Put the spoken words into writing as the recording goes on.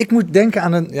Ik moet denken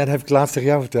aan dat heb ik laatst tegen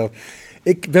jou verteld.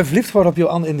 Ik ben verliefd geworden op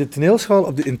Joanne in de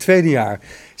toneelschool in het tweede jaar.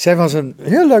 Zij was een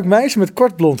heel leuk meisje met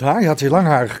kort blond haar. Je had je lang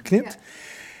haar geknipt. Ja.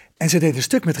 En ze deed een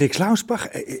stuk met Rick Launsbach,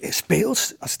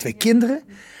 speels, als 2 kinderen.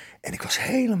 En ik was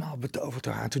helemaal betoverd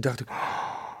door haar. Toen dacht ik,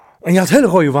 en je had hele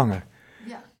rode wangen.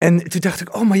 Ja. En toen dacht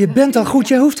ik, maar je bent al goed.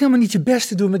 Jij hoeft helemaal niet je best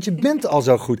te doen, want je bent al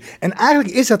zo goed. En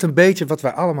eigenlijk is dat een beetje wat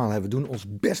wij allemaal hebben. We doen ons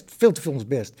best, veel te veel ons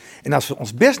best. En als we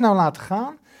ons best nou laten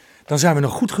gaan, dan zijn we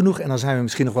nog goed genoeg en dan zijn we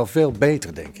misschien nog wel veel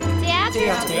beter, denk ik. Theater.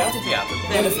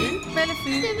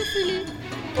 Bellevue.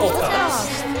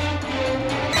 Podcast.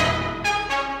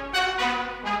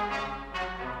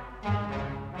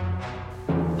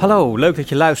 Hallo, leuk dat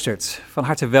je luistert. Van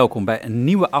harte welkom bij een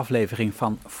nieuwe aflevering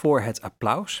van Voor het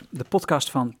Applaus, de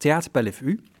podcast van Theater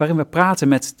Bellevue, waarin we praten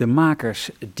met de makers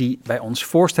die bij ons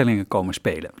voorstellingen komen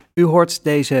spelen. U hoort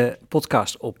deze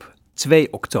podcast op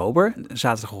 2 oktober,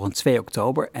 zaterdagochtend 2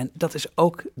 oktober. En dat is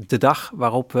ook de dag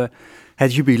waarop we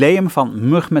het jubileum van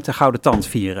Mug met de Gouden Tand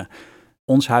vieren.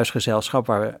 Ons huisgezelschap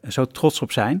waar we zo trots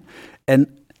op zijn.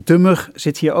 En de Mug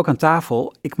zit hier ook aan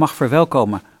tafel. Ik mag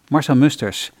verwelkomen Marcel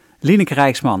Musters, Lieneke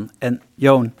Rijksman en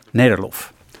Joan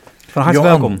Nederlof. Van harte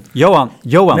welkom. Johan.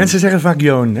 Mensen zeggen vaak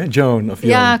Joan, hè? Joan of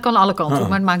Joan. Ja, kan alle kanten op,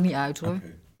 maar het maakt niet uit hoor.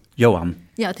 Okay. Johan.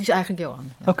 Ja, het is eigenlijk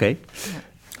Johan. Ja. Oké. Ja.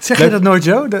 Zeg je dat nooit,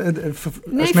 Jo? Als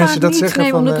nee, mensen dat niet. zeggen Nee,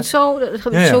 van... omdat het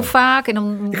zo vaak en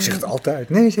dan... Ik zeg het altijd.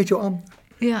 Nee, je zegt Johan.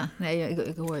 Ja, nee,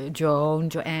 ik hoor Joan,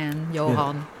 Joanne,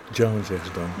 Johan. Ja. Joan zeggen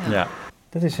ze dan. Ja.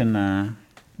 Dat is een...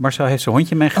 Marcel heeft zijn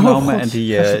hondje meegenomen en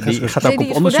die gaat ook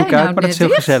op onderzoek uit, maar dat is heel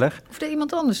gezellig. Of deed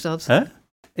iemand anders dat? Huh?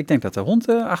 Ik denk dat de hond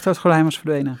achter het gordijn was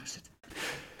verdwenen.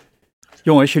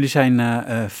 Jongens, jullie zijn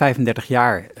 35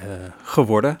 jaar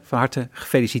geworden. Van harte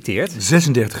gefeliciteerd.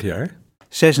 36 jaar.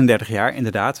 36 jaar,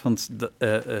 inderdaad, want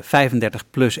 35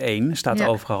 plus 1 staat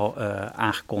overal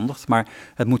aangekondigd. Maar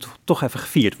het moet toch even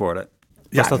gevierd worden.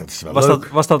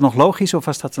 Was dat nog logisch of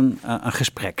was dat een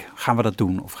gesprek? Gaan we dat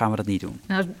doen of gaan we dat niet doen?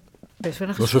 Nou, best wel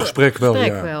een gesprek wel,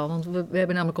 want we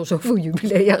hebben namelijk al zoveel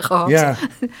jubilea gehad. Ja,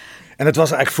 en het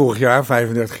was eigenlijk vorig jaar,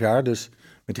 35 jaar, dus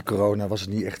met die corona was het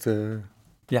niet echt...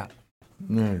 Ja.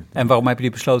 Nee. En waarom heb je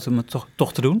besloten om het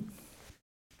toch te doen?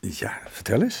 Ja,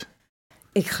 vertel eens.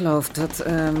 Ik geloof dat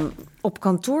op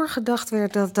kantoor gedacht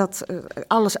werd dat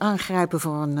alles aangrijpen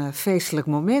voor een feestelijk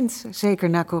moment. Zeker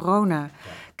na corona.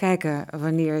 Kijken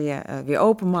wanneer je weer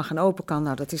open mag en open kan.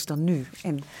 Nou, dat is dan nu.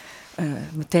 En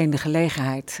meteen de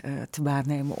gelegenheid te baat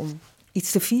nemen om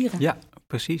iets te vieren. Ja,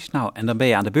 precies. Nou, en dan ben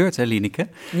je aan de beurt, hè, Lieneke?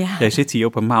 Ja. Jij zit hier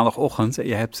op een maandagochtend.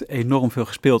 Je hebt enorm veel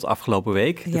gespeeld afgelopen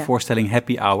week. De voorstelling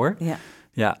Happy Hour.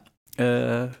 Ja.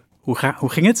 Hoe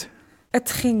ging het?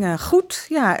 Het ging goed,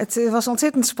 ja. Het was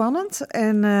ontzettend spannend.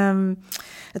 En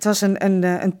het was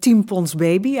een 10 pons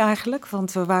baby eigenlijk.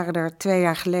 Want we waren er 2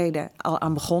 jaar geleden al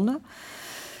aan begonnen.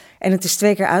 En het is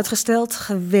 2 keer uitgesteld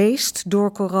geweest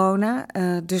door corona.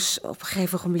 Dus op een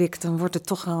gegeven ogenblik dan wordt het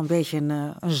toch wel een beetje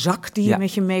een zak die je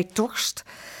met je mee torst.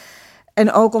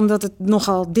 En ook omdat het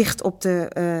nogal dicht op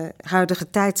de huidige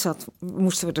tijd zat,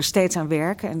 moesten we er steeds aan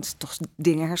werken. En toch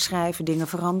dingen herschrijven, dingen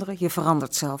veranderen. Je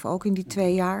verandert zelf ook in die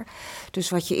 2 jaar. Dus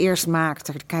wat je eerst maakt,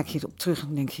 daar kijk je op terug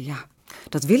en denk je, ja,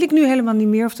 dat wil ik nu helemaal niet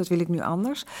meer of dat wil ik nu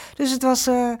anders. Dus het was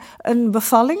een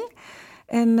bevalling.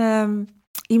 En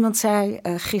iemand zei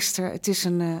gisteren, het is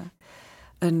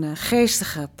een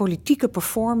geestige politieke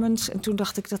performance. En toen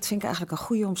dacht ik, dat vind ik eigenlijk een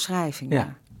goede omschrijving.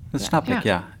 Ja. Dat snap ik,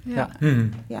 ja. Ja,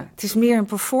 het is meer een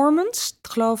performance,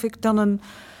 geloof ik, dan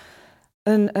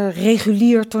een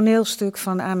regulier toneelstuk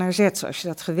van A naar Z, zoals je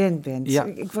dat gewend bent. Ja.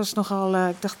 Ik was nogal,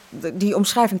 ik dacht, die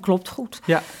omschrijving klopt goed.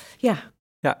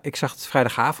 Ja, ik zag het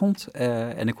vrijdagavond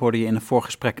en ik hoorde je in een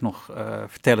voorgesprek nog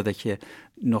vertellen dat je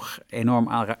nog enorm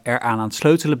eraan aan het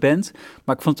sleutelen bent.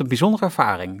 Maar ik vond het een bijzondere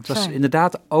ervaring. Het was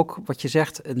inderdaad ook, wat je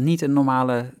zegt, niet een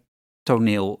normale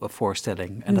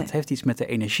toneelvoorstelling. En dat heeft iets met de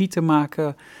energie te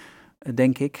maken,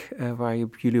 denk ik, waar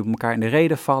jullie op elkaar in de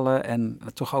reden vallen en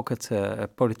toch ook het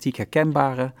politiek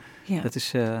herkenbare. Ja. Dat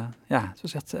is, het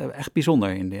was echt bijzonder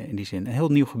in die zin. Een heel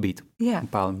nieuw gebied op een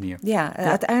bepaalde manier. Ja,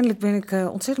 uiteindelijk ben ik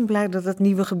ontzettend blij dat het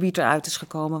nieuwe gebied eruit is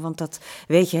gekomen, want dat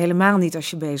weet je helemaal niet als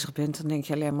je bezig bent. Dan denk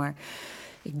je alleen maar,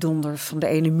 ik donder van de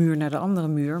ene muur naar de andere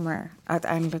muur, maar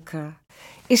uiteindelijk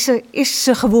is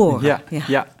ze geboren.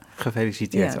 Ja.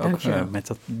 Gefeliciteerd ook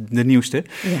met de nieuwste.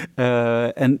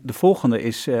 Ja. En de volgende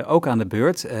is ook aan de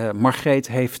beurt. Margreet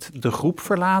heeft de groep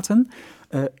verlaten.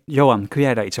 Johan, kun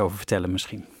jij daar iets over vertellen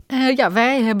misschien?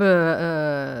 Wij hebben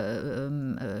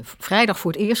vrijdag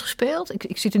voor het eerst gespeeld.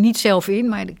 Ik zit er niet zelf in,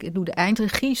 maar ik doe de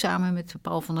eindregie samen met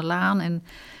Paul van der Laan. En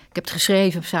ik heb het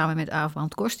geschreven samen met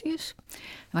Aafbrand Korstius.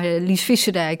 Maar Lies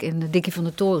Visserdijk en Dickie van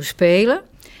der Toren spelen.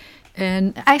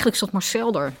 En eigenlijk zat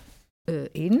Marcel er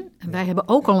in. En wij hebben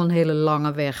ook al een hele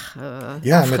lange weg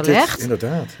afgelegd. Met dit,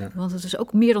 inderdaad. Ja. Want het is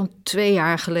ook meer dan 2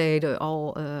 jaar geleden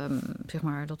al, zeg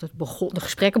maar, dat het de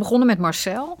gesprekken begonnen met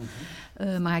Marcel.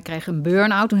 Maar hij kreeg een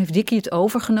burn-out. Toen heeft Dickie het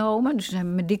overgenomen. Dus we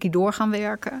zijn met Dickie door gaan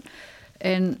werken.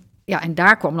 En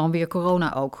daar kwam dan weer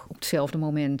corona ook op hetzelfde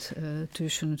moment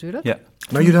tussen natuurlijk. Ja.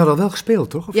 Maar jullie hadden al wel gespeeld,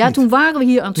 toch? Of niet? Toen waren we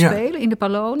hier aan het spelen in de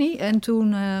Palonie. En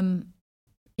toen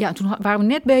waren we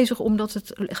net bezig, omdat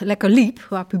het lekker liep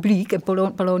qua publiek.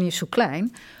 En Palonie is zo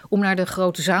klein. Om naar de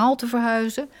grote zaal te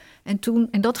verhuizen. En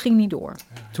dat ging niet door.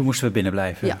 Toen moesten we binnen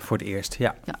blijven voor het eerst.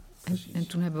 Ja. En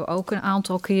toen hebben we ook een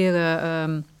aantal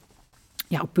keren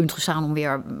op punt gestaan om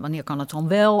weer, wanneer kan het dan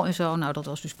wel en zo. Nou, dat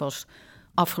was dus pas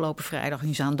afgelopen vrijdag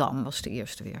in Zaandam, was de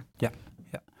eerste weer. Ja.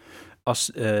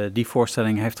 Als die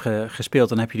voorstelling heeft gespeeld,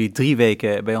 dan hebben jullie 3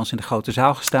 weken bij ons in de grote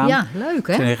zaal gestaan. Ja, leuk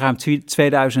hè? Er zijn ruim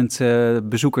 2000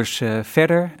 bezoekers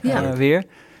verder weer.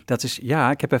 Dat is,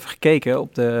 ik heb even gekeken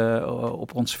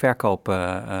op ons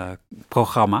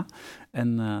verkoopprogramma.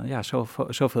 En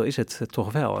zoveel is het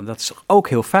toch wel. En dat is ook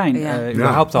heel fijn,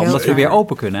 überhaupt al, omdat we weer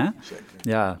open kunnen. Hè?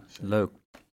 Ja, leuk.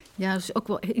 Ja, dat is ook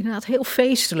wel inderdaad heel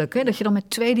feestelijk, hè? Dat je dan met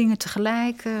 2 dingen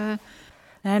tegelijk...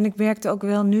 En ik merkte ook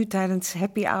wel nu tijdens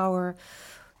Happy Hour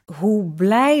hoe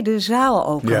blij de zaal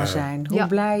ook kan zijn. Hoe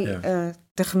blij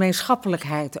de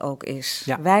gemeenschappelijkheid ook is.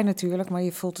 Ja. Wij natuurlijk, maar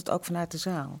je voelt het ook vanuit de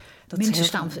zaal. Mensen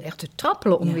staan echt te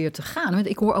trappelen om weer te gaan. Want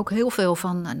ik hoor ook heel veel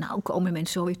van, komen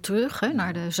mensen zo weer terug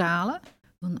naar de zalen.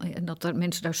 En dat er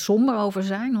mensen daar somber over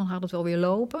zijn, dan gaat het wel weer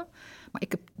lopen. Maar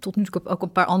ik heb tot nu toe ook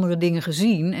een paar andere dingen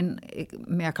gezien. En ik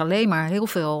merk alleen maar heel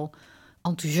veel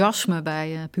enthousiasme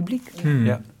bij publiek.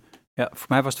 Ja, voor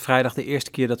mij was het vrijdag de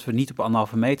eerste keer dat we niet op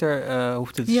 1,5 meter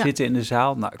hoefden te zitten in de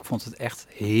zaal. Nou, ik vond het echt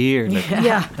heerlijk.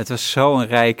 Ja. Het was zo'n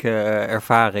rijke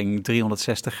ervaring,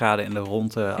 360 graden in de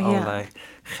rondte, allerlei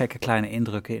gekke kleine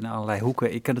indrukken in allerlei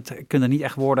hoeken. Ik kan er niet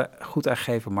echt woorden goed aan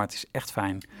geven, maar het is echt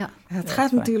fijn. Ja. Het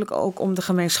gaat natuurlijk ook om de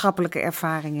gemeenschappelijke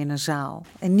ervaring in een zaal.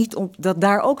 En niet om dat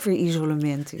daar ook weer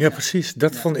isolement is. Ja, precies.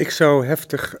 Dat vond ik zo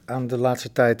heftig aan de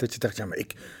laatste tijd, dat je dacht, maar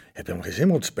ik heb helemaal geen zin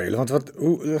meer om te spelen. Want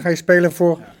hoe ga je spelen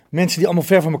voor mensen die allemaal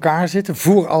ver van elkaar zitten,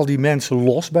 voor al die mensen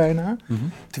los bijna.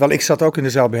 Mm-hmm. Terwijl ik zat ook in de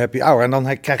zaal bij Happy Hour. En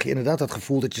dan krijg je inderdaad dat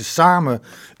gevoel dat je samen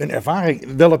een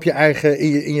ervaring, wel op je eigen,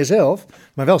 in jezelf,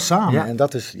 maar wel samen. Ja. En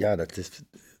dat is,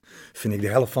 vind ik de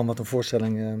helft van wat een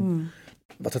voorstelling,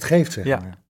 wat het geeft, zeg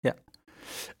maar.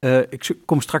 Ik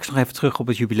kom straks nog even terug op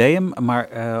het jubileum, maar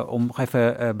om nog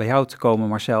even bij jou te komen,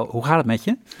 Marcel, hoe gaat het met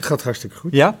je? Het gaat hartstikke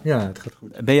goed. Ja? Ja, het gaat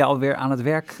goed. Ben je alweer aan het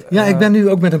werk? Ja, ik ben nu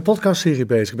ook met een podcastserie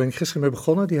bezig. Ben ik gisteren mee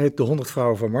begonnen. Die heet De 100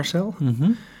 Vrouwen van Marcel.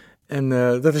 Mm-hmm. En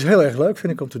dat is heel erg leuk,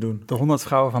 vind ik, om te doen. De 100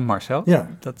 Vrouwen van Marcel? Ja,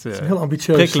 dat is een heel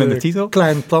ambitieus, prikkelende titel.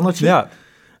 Klein plannetje. Ja.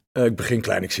 Ik begin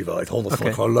klein, ik zie wel. Het 100 vond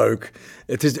ik gewoon leuk.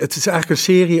 Het is eigenlijk een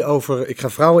serie over... Ik ga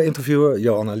vrouwen interviewen.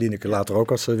 Johanna en Lineke later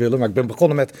ook als ze willen. Maar ik ben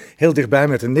begonnen met heel dichtbij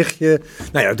met een nichtje.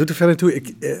 Nou ja, doet er verder toe.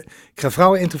 Ik ga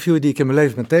vrouwen interviewen die ik in mijn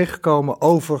leven ben tegengekomen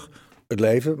over het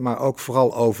leven. Maar ook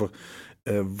vooral over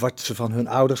wat ze van hun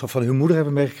ouders of van hun moeder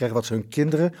hebben meegekregen. Wat ze hun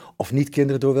kinderen of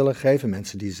niet-kinderen door willen geven.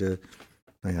 Mensen die ze...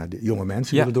 de jonge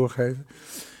mensen willen doorgeven.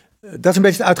 Dat is een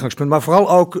beetje het uitgangspunt, maar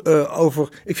vooral ook over...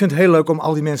 Ik vind het heel leuk om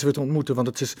al die mensen weer te ontmoeten,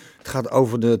 want het gaat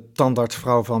over de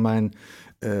tandartsvrouw van mijn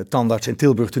tandarts in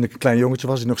Tilburg toen ik een klein jongetje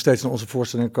was, die nog steeds naar onze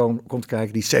voorstelling komt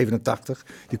kijken, die is 87,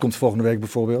 die komt volgende week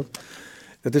bijvoorbeeld.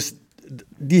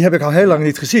 Die heb ik al heel lang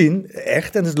niet gezien,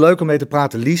 echt, en het is leuk om mee te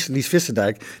praten. Lies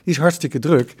Visserdijk, die is hartstikke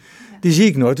druk. Die zie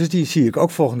ik nooit, dus die zie ik ook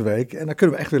volgende week. En daar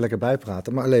kunnen we echt weer lekker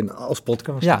bijpraten, maar alleen als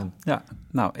podcast. Ja.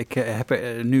 Nou, ik heb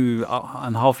nu al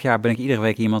een half jaar ben ik iedere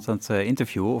week iemand aan het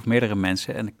interviewen, of meerdere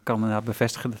mensen. En ik kan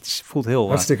bevestigen, het voelt heel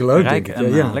hartstikke leuk, rijk denk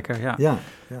ik. en lekker. Ja.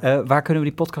 Waar kunnen we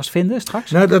die podcast vinden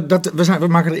straks? Nou, we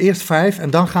maken er eerst 5 en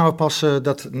dan gaan we pas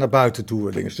dat naar buiten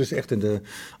toe. Dingen. Dus echt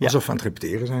alsof we aan het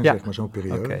repeteren zijn, zeg maar, zo'n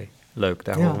periode. Oké, leuk,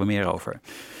 daar horen we meer over.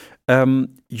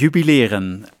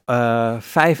 Jubileren,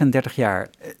 35 jaar.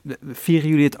 Vieren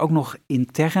jullie het ook nog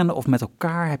intern of met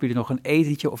elkaar? Hebben jullie nog een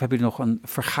etentje of hebben jullie nog een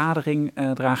vergadering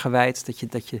eraan gewijd?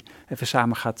 Dat je even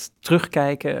samen gaat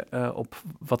terugkijken op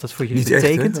wat het voor jullie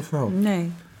betekent? Niet echt, hè?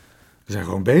 Nee. We zijn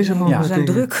gewoon bezig. We zijn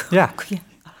druk. Ja,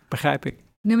 begrijp ik.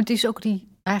 Nee, maar het is ook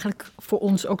eigenlijk voor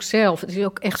ons ook zelf. Het is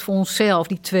ook echt voor onszelf,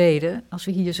 die tweede, als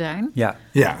we hier zijn. Ja.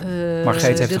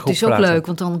 Margreet heeft dat is ook leuk,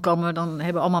 want dan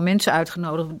hebben allemaal mensen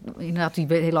uitgenodigd, inderdaad, die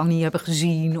we heel lang niet hebben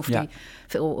gezien, of die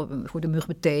veel voor de mug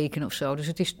betekenen of zo.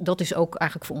 Dus dat is ook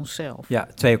eigenlijk voor onszelf. Ja,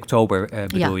 2 oktober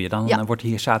bedoel je. Dan wordt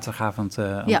hier zaterdagavond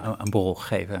een borrel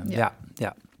gegeven. Ja.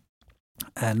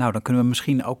 Nou, dan kunnen we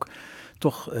misschien ook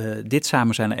toch dit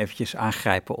samen zijn eventjes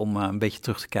aangrijpen om een beetje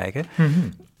terug te kijken.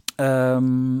 Mm-hmm.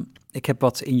 Ik heb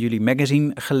wat in jullie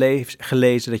magazine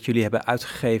gelezen dat jullie hebben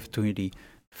uitgegeven toen jullie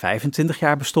 25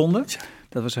 jaar bestonden. Ja.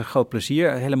 Dat was een groot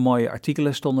plezier. Hele mooie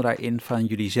artikelen stonden daarin van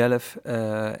jullie zelf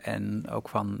en ook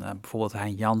van bijvoorbeeld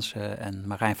Hein Jansen en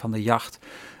Marijn van der Jacht.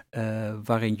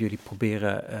 Waarin jullie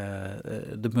proberen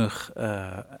de mug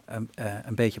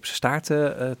een beetje op zijn staart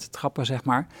te trappen, zeg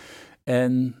maar.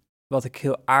 En wat ik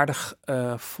heel aardig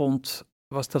vond,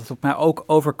 was dat het op mij ook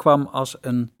overkwam als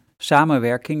een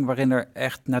samenwerking waarin er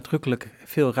echt nadrukkelijk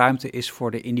veel ruimte is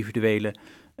voor de individuele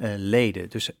leden.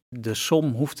 Dus de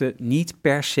som hoefde niet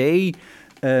per se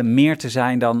meer te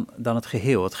zijn dan het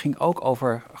geheel. Het ging ook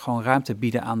over gewoon ruimte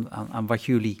bieden aan wat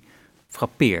jullie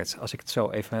frappeert, als ik het zo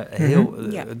even heel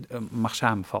mag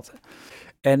samenvatten.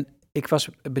 En ik was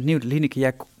benieuwd, Lineke,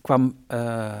 jij kwam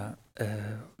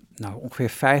ongeveer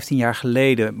 15 jaar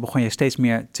geleden begon je steeds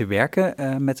meer te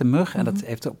werken met de mug. En dat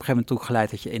heeft op een gegeven moment toe geleid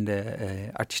dat je in de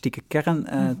artistieke kern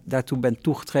daartoe bent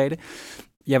toegetreden.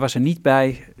 Jij was er niet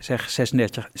bij, zeg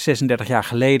 36 jaar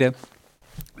geleden,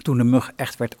 toen de mug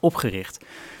echt werd opgericht.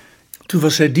 Toen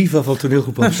was zij diva van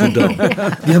Toneelgroep Amsterdam.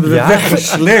 Die hebben we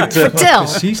weggesleept. Vertel.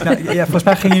 Precies. Nou, volgens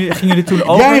mij gingen jullie toen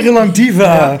over. Jarenlang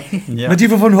diva. Ja. Met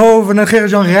Diva van Hoven en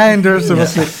Gerrit-Jan Reinders. Dat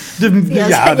was de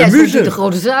muze. De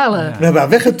grote zalen. We hebben haar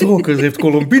weggetrokken. Ze heeft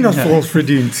Colombinas voor ons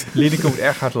verdiend. Lineke moet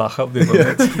erg hard lachen op dit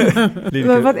moment.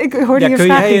 Lineke, Wat ik hoorde je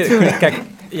vraag niet toe. Kijk,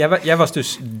 jij was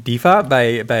dus diva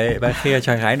bij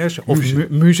Gerrit-Jan Reinders. Of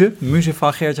muze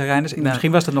van Gerrit-Jan Reinders.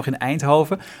 Misschien was dat nog in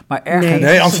Eindhoven. Maar ergens...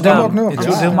 Nee, Amsterdam ook nog. Het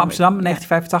was helemaal Amsterdam,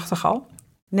 1985 al.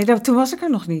 Nee, toen was ik er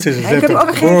nog niet. Ze is Ik heb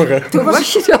ook geboren. toen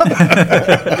was je dan.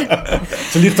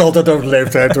 Ze liegt altijd over de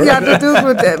leeftijd, hoor. Ja, dat doe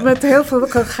ik met heel veel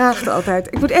graag altijd.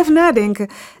 Ik moet even nadenken.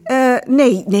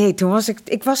 Nee, toen was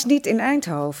ik was niet in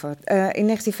Eindhoven. In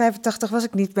 1985 was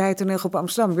ik niet bij het Toneelgroep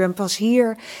Amsterdam. Ik ben pas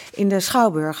hier in de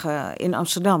Schouwburg in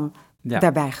Amsterdam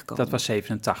daarbij gekomen. Dat was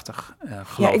 87,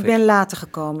 geloof ik. Ja, ik ben later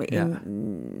gekomen in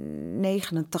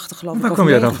 89, geloof ik. Waar kwam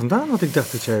jij dan vandaan? Want ik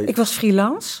dacht dat jij... Ik was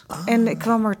freelance en ik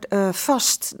kwam er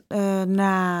vast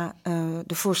na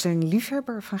de voorstelling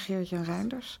Liefhebber van Gerrit-Jan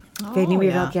Reinders. Ik weet niet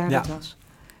meer welk jaar dat was.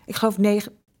 Ik geloof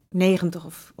 90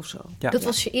 of zo. Ja. Dat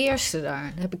was je eerste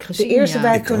daar, dat heb ik gezien. De eerste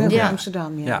bij het Ik ook. Toneel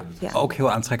Amsterdam, Ja, ook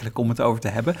heel aantrekkelijk om het over te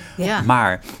hebben. Ja.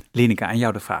 Maar, Lineke, aan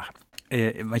jou de vraag.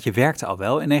 Want je werkte al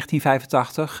wel in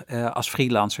 1985 als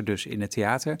freelancer dus in het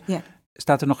theater. Ja.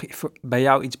 Staat er nog bij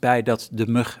jou iets bij dat de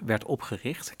mug werd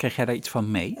opgericht? Kreeg jij daar iets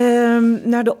van mee?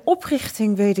 Nou, de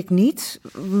oprichting weet ik niet.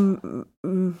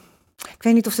 Ik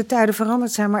weet niet of de tijden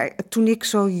veranderd zijn, maar toen ik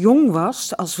zo jong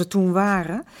was, als we toen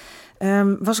waren,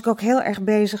 was ik ook heel erg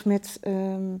bezig met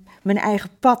mijn eigen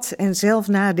pad en zelf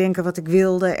nadenken wat ik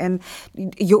wilde. En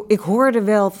ik hoorde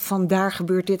wel van daar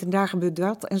gebeurt dit en daar gebeurt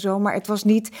dat en zo, maar het was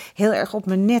niet heel erg op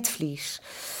mijn netvlies.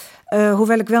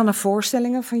 Hoewel ik wel naar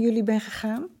voorstellingen van jullie ben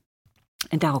gegaan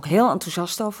en daar ook heel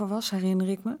enthousiast over was, herinner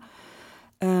ik me.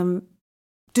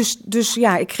 Dus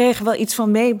ja, ik kreeg wel iets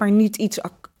van mee, maar niet iets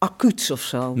acuuts of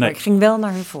zo. Nee. Maar ik ging wel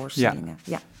naar hun voorstellingen,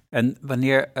 ja. En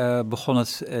wanneer begon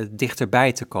het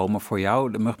dichterbij te komen voor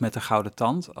jou, de mug met de gouden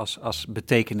tand, als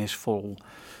betekenisvol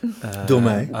door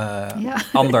mij?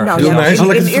 Ander. Nou, door mij,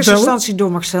 zal ik het in eerste instantie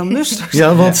door Marcel Musters.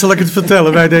 Ja, want zal ik het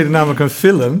vertellen? Wij deden namelijk een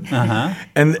film.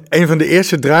 En een van de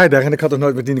eerste draaidagen, en ik had nog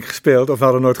nooit met Dienek gespeeld, of we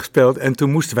hadden nooit gespeeld, en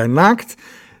toen moesten wij naakt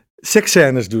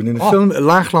seksscènes doen in de film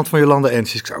Laagland van Jolanda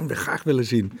Ensjes. Ik zou hem graag willen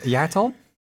zien. Jaartal?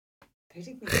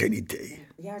 Geen idee.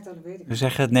 We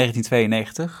zeggen het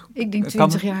 1992. Ik denk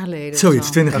 20 jaar geleden. Zoiets,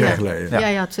 20 jaar geleden.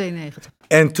 Ja, 92.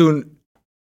 En toen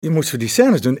moesten we die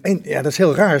scènes doen. En ja, dat is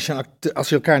heel raar als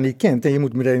je elkaar niet kent en je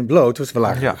moet meteen bloot. Dus we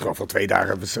lagen gewoon al 2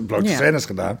 dagen blote scènes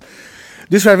gedaan.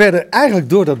 Dus wij werden eigenlijk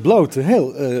door dat blote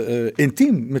heel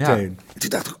intiem meteen. Ja. Toen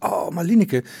dacht ik, maar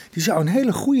Lineke, die zou een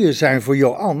hele goeie zijn voor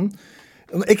Johan.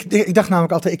 Ik dacht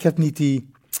namelijk altijd, ik heb niet die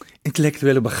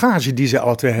intellectuele bagage die ze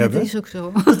alle twee hebben. Dat is ook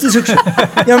zo. Dat is ook zo.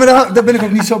 Ja, maar daar ben ik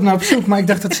ook niet zo op naar op zoek. Maar ik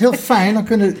dacht, dat is heel fijn. Dan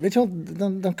kunnen, weet je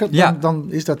wel,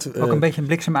 dan is dat... ook een beetje een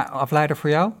bliksemafleider voor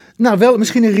jou? Nou, wel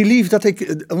misschien een relief dat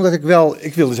omdat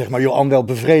ik wilde zeg maar Johan wel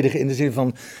bevredigen in de zin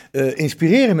van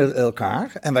inspireren met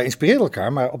elkaar. En wij inspireren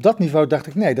elkaar. Maar op dat niveau dacht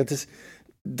ik, nee,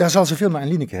 daar zal ze veel meer aan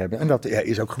Lineke hebben. En dat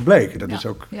is ook gebleken. Dat is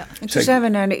ook en toen zijn we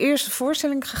naar de eerste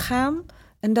voorstelling gegaan.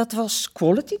 En dat was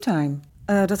Quality Time.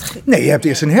 Nee, je hebt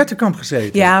eerst in Hertenkamp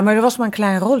gezeten. Ja, maar dat was maar een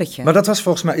klein rolletje. Maar dat was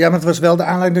volgens mij... Ja, maar het was wel de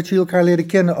aanleiding dat jullie elkaar leerden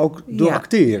kennen, ook door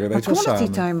acteren. Weet maar je wel,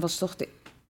 Quality Time was toch de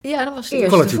dat was de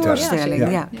eerste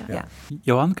voorstelling. Ja.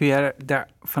 Johan, kun jij daar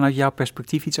vanuit jouw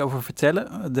perspectief iets over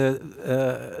vertellen?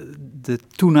 De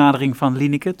toenadering van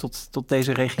Lineke tot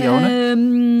deze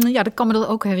regionen? Ik kan me dat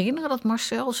ook herinneren, dat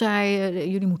Marcel zei,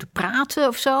 jullie moeten praten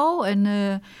of zo.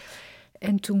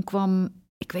 En toen kwam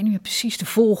ik weet niet meer precies de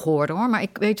volgorde hoor, maar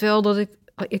ik weet wel dat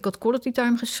ik had Quality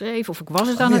Time geschreven, of ik was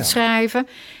het aan het schrijven.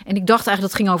 En ik dacht eigenlijk,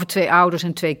 dat ging over 2 ouders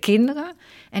en 2 kinderen.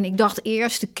 En ik dacht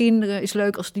eerst, de kinderen is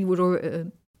leuk als die door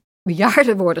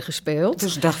bejaarden worden gespeeld.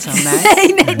 Dus dacht ze aan mij.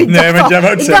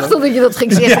 Ik dacht dat je dat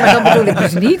ging zeggen, maar dat bedoel ik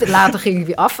dus niet. Later ging ik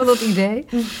weer af van dat idee.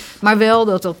 Maar wel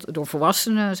dat door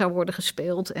volwassenen zou worden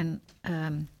gespeeld. En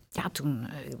toen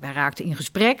wij raakten in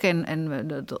gesprek en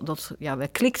we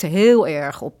klikten heel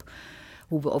erg op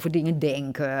hoe we over dingen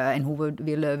denken en hoe we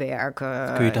willen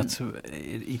werken. Kun je dat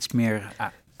iets meer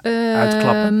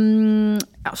uitklappen?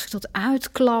 Als ik dat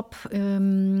uitklap,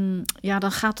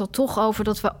 dan gaat dat toch over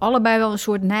dat we allebei wel een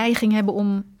soort neiging hebben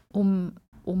om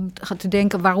te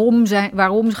denken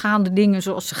waarom gaan de dingen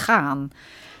zoals ze gaan.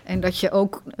 En dat je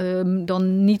ook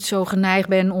dan niet zo geneigd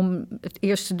bent om het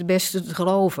eerste de beste te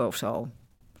geloven of zo.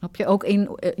 Snap je? Ook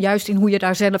juist in hoe je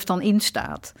daar zelf dan in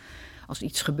staat. Als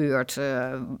iets gebeurt,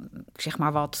 ik zeg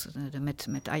maar wat,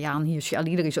 met Ayaan Hirsi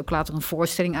Ali, er is ook later een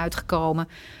voorstelling uitgekomen,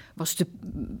 was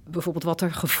bijvoorbeeld wat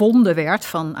er gevonden werd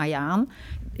van Ayaan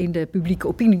in de publieke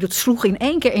opinie, dat sloeg in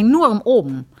één keer enorm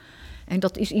om. En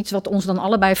dat is iets wat ons dan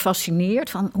allebei fascineert,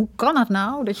 van hoe kan het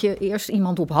nou dat je eerst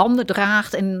iemand op handen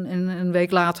draagt en een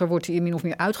week later wordt hij min of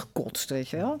meer uitgekotst, weet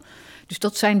je wel. Dus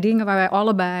dat zijn dingen waar wij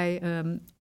allebei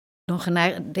dan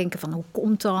geneigd denken van hoe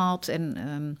komt dat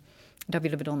en dat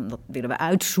willen we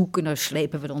uitzoeken, daar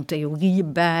slepen we dan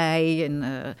theorieën bij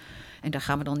en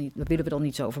daar willen we dan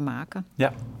niets over maken.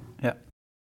 Ja.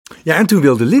 Ja, en toen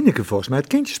wilde Linneke volgens mij het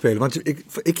kindje spelen. Want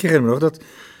ik herinner me nog dat,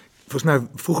 volgens mij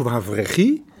vroegen we haar voor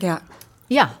regie. Ja.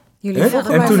 Jullie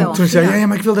vroegen en mij toen zei jij,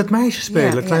 maar ik wil dat meisje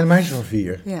spelen, dat kleine meisje van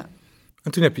 4. Ja.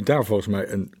 En toen heb je daar volgens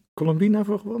mij een Columbina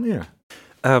voor gewonnen, ja.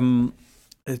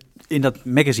 In dat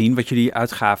magazine wat jullie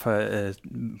uitgaven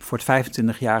voor het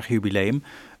 25-jarige jubileum,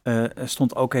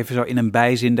 stond ook even zo in een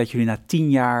bijzin dat jullie na 10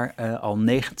 jaar al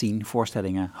 19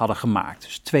 voorstellingen hadden gemaakt.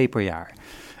 Dus 2 per jaar.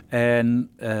 En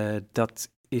dat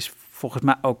is volgens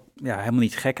mij ook helemaal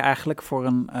niet gek eigenlijk voor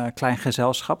een klein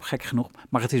gezelschap, gek genoeg.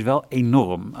 Maar het is wel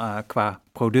enorm qua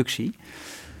productie.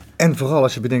 En vooral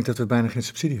als je bedenkt dat we bijna geen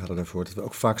subsidie hadden daarvoor. Dat we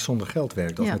ook vaak zonder geld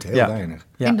werkten, of met heel weinig.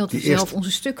 Ja. En dat we zelf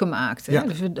onze stukken maakten. Ja.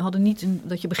 Dus we hadden niet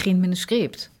dat je begint met een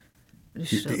script.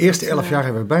 Dus de eerste 11 jaar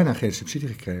hebben we bijna geen subsidie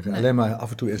gekregen. Nee. Alleen maar af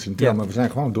en toe incidenteel, maar we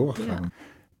zijn gewoon doorgegaan. Ja.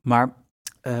 Maar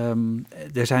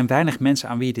er zijn weinig mensen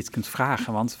aan wie je dit kunt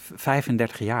vragen. Want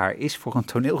 35 jaar is voor een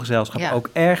toneelgezelschap ook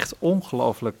echt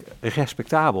ongelooflijk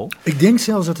respectabel. Ik denk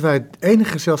zelfs dat wij het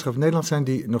enige gezelschap in Nederland zijn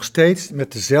die nog steeds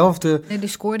met dezelfde... Nee,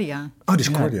 Discordia. Oh,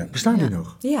 Discordia. Bestaan die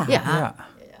nog? Ja.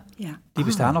 Die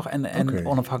bestaan nog en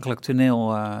onafhankelijk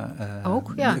toneel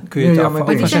ook, ja. Kun je het maar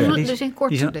die zijn kort,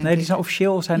 die zijn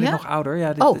officieel die nog ouder.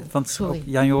 Ja, want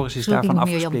Jan Joris is daarvan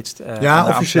afgesplitst.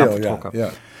 Officieel, ja.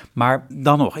 Maar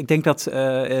dan nog, ik denk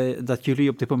dat jullie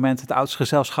op dit moment het oudste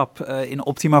gezelschap in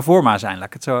optima forma zijn. Laat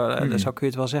ik het zo, zo kun je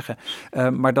het wel zeggen.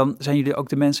 Maar dan zijn jullie ook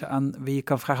de mensen aan wie je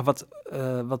kan vragen,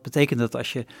 wat betekent dat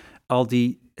als je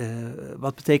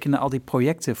wat betekenen al die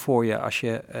projecten voor je als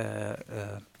je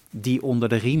die onder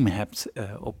de riem hebt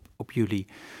op jullie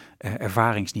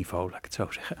ervaringsniveau, laat ik het zo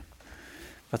zeggen.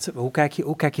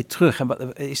 Hoe kijk je terug?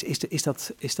 En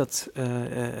is dat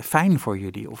fijn voor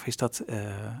jullie? Of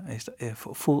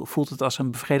voelt het als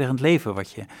een bevredigend leven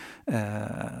wat je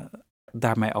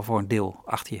daarmee al voor een deel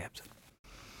achter je hebt?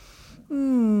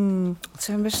 Het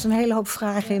zijn best een hele hoop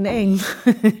vragen in één.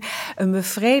 Een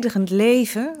bevredigend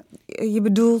leven? Je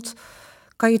bedoelt,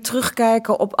 kan je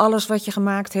terugkijken op alles wat je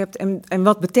gemaakt hebt en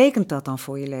wat betekent dat dan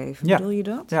voor je leven? Bedoel je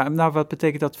dat? Ja, nou wat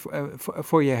betekent dat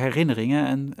voor je herinneringen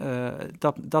en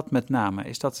dat met name?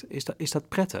 Is dat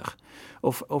prettig?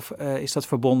 Of is dat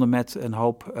verbonden met een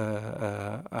hoop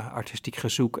artistiek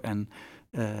gezoek en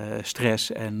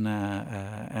stress en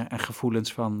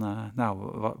gevoelens van,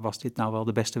 was dit nou wel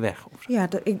de beste weg? Ja,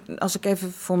 als ik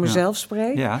even voor mezelf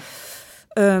spreek. Ja.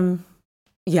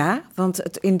 Ja,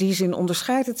 want in die zin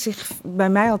onderscheidt het zich bij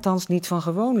mij althans niet van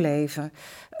gewoon leven.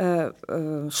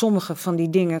 Sommige van die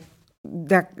dingen,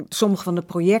 sommige van de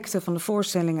projecten, van de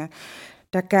voorstellingen,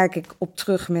 daar kijk ik op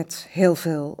terug met heel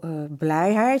veel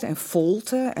blijheid en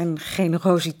volte en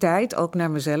generositeit, ook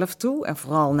naar mezelf toe en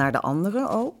vooral naar de anderen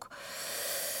ook.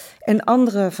 En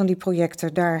andere van die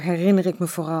projecten, daar herinner ik me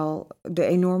vooral de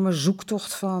enorme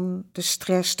zoektocht van, de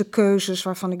stress, de keuzes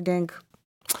waarvan ik denk,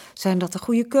 zijn dat de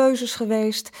goede keuzes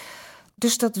geweest?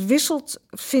 Dus dat wisselt,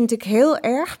 vind ik, heel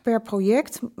erg per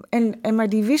project. Maar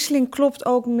die wisseling klopt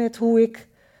ook met hoe ik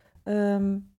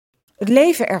het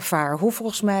leven ervaar. Hoe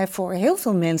volgens mij voor heel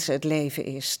veel mensen het leven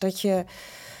is. Dat je,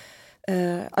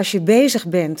 als je bezig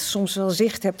bent, soms wel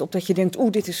zicht hebt op dat je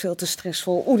denkt, dit is veel te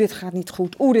stressvol. Dit gaat niet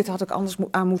goed. Dit had ik anders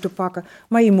aan moeten pakken.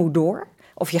 Maar je moet door.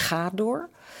 of je gaat door.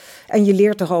 En je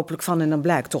leert er hopelijk van en dan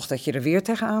blijkt toch dat je er weer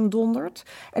tegenaan dondert.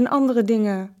 En andere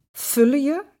dingen vullen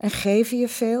je en geven je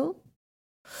veel.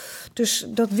 Dus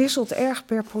dat wisselt erg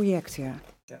per project, ja.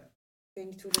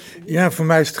 Ja, voor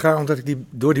mij is het gaar, omdat ik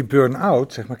door die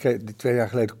burn-out, zeg maar, die 2 jaar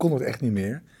geleden kon het echt niet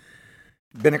meer.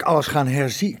 Ben ik alles gaan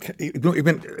herzien. Ik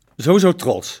ben sowieso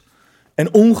trots.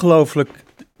 En ongelooflijk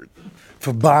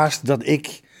verbaasd dat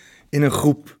ik in een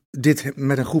groep dit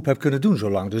met een groep heb kunnen doen zo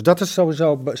lang. Dus dat is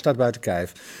sowieso, staat buiten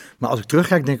kijf. Maar als ik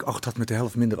terugkijk, denk ik, dat had met de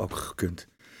helft minder ook gekund.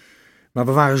 Maar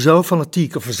we waren zo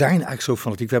fanatiek, of we zijn eigenlijk zo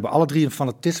fanatiek. We hebben alle 3 een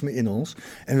fanatisme in ons.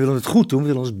 En we willen het goed doen, we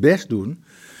willen ons best doen.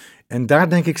 En daar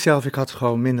denk ik zelf, ik had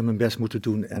gewoon minder mijn best moeten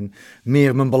doen. En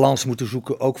meer mijn balans moeten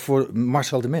zoeken, ook voor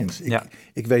Marcel de Mens.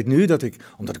 Ik weet nu dat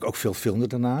omdat ik ook veel filmde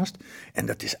daarnaast. En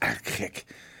dat is eigenlijk gek.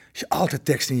 Als je altijd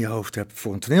tekst in je hoofd hebt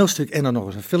voor een toneelstuk en dan nog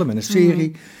eens een film en een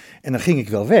serie. En dan ging ik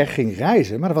wel weg, ging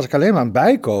reizen. Maar dan was ik alleen maar aan het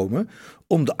bijkomen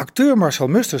om de acteur Marcel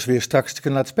Musters weer straks te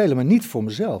kunnen laten spelen. Maar niet voor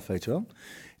mezelf, weet je wel.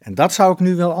 En dat zou ik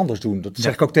nu wel anders doen. Dat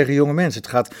zeg ik ook tegen jonge mensen.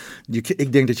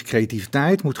 Ik denk dat je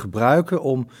creativiteit moet gebruiken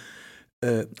om...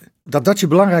 dat je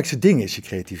belangrijkste ding is, je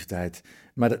creativiteit.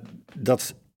 Maar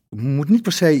dat moet niet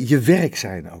per se je werk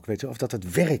zijn ook, weet je, of dat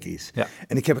het werk is. Ja.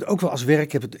 En ik heb het ook wel als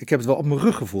werk, ik heb het wel op mijn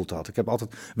rug gevoeld had. Ik heb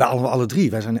altijd, wij alle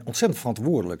 3, wij zijn ontzettend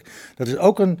verantwoordelijk. Dat is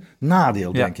ook een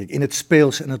nadeel, denk ik, in het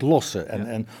speels en het lossen.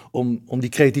 En om die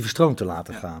creatieve stroom te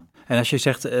laten gaan. En als je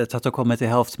zegt, het had ook wel met de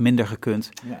helft minder gekund...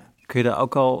 Ja. Kun je daar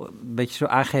ook al een beetje zo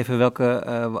aangeven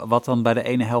wat dan bij de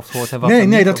ene helft hoort en wat dan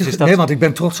niet? Nee, want ik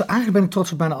ben trots. Eigenlijk ben ik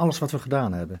trots op bijna alles wat we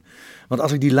gedaan hebben. Want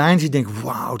als ik die lijn zie, denk ik,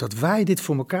 wauw, dat wij dit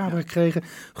voor elkaar hebben gekregen.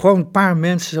 Gewoon een paar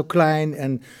mensen zo klein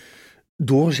en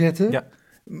doorzetten. Ja.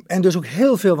 En dus ook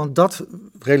heel veel, want dat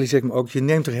realiseer ik me ook, je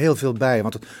neemt er heel veel bij.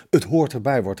 Want het hoort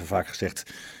erbij, wordt er vaak gezegd.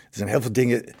 Er zijn heel veel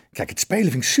dingen, kijk, het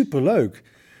spelen vind ik superleuk.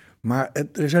 Maar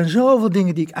er zijn zoveel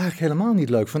dingen die ik eigenlijk helemaal niet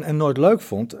leuk vond en nooit leuk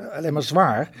vond. Alleen maar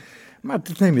zwaar. Maar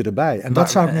dat neem je erbij. En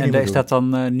dat zou ik niet meer doen. En is dat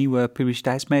dan nieuwe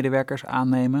publiciteitsmedewerkers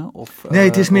aannemen? Of, nee,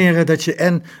 het is meer dat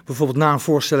je bijvoorbeeld na een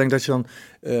voorstelling dat je dan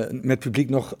met publiek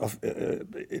nog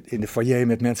in de foyer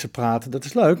met mensen praten. Dat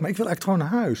is leuk, maar ik wil eigenlijk gewoon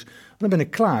naar huis. Dan ben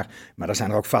ik klaar. Maar dan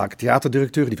zijn er ook vaak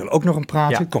theaterdirecteuren die willen ook nog een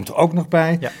praten. Komt er ook nog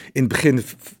bij. Ja. In het begin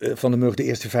van de Murg, de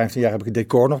eerste 15 jaar, heb ik het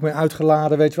decor nog meer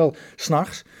uitgeladen, weet je wel, 's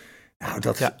nachts. Nou,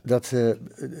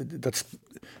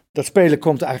 dat spelen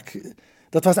komt eigenlijk...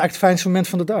 Dat was eigenlijk het fijnste moment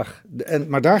van de dag.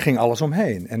 Maar daar ging alles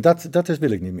omheen. En dat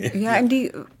wil ik niet meer. Ja,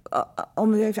 en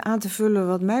om het even aan te vullen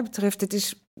wat mij betreft, het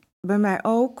is bij mij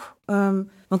ook...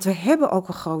 want we hebben ook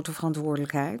een grote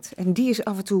verantwoordelijkheid. En die is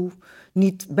af en toe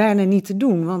bijna niet te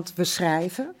doen. Want we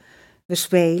schrijven, we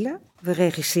spelen, we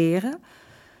regisseren.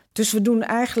 Dus we doen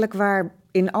eigenlijk waar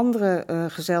in andere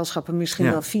gezelschappen misschien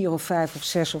wel 4 of 5 of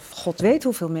 6 of god weet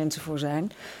hoeveel mensen voor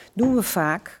zijn, doen we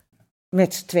vaak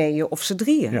met z'n 2 of z'n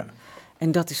 3. Ja.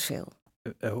 En dat is veel.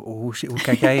 Hoe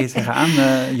kijk jij het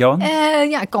tegenaan, Johan?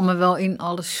 Ja, ik kan me wel in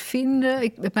alles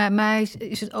vinden. Bij mij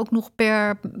is het ook nog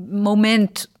per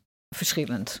moment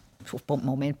verschillend. Of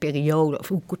momentperiode, of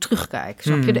hoe ik terugkijk.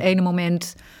 Snap je? De ene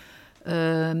moment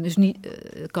dus niet,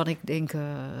 kan ik denken,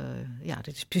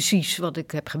 dit is precies wat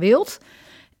ik heb gewild.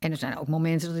 En er zijn ook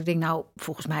momenten dat ik denk, nou,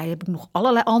 volgens mij heb ik nog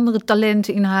allerlei andere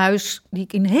talenten in huis, die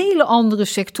ik in hele andere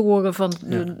sectoren van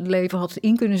het leven had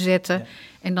in kunnen zetten. Ja.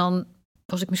 En dan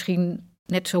was ik misschien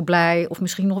net zo blij of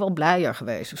misschien nog wel blijer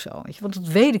geweest of zo. Weet je? Want dat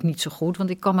weet ik niet zo goed, want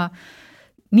ik kan me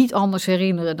niet anders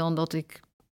herinneren dan dat ik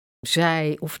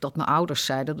zei, of dat mijn ouders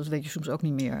zeiden, dat weet je soms ook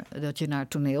niet meer, dat je naar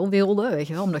toneel wilde, weet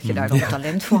je wel, omdat je daar dan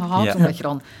talent voor had, omdat je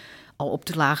dan al op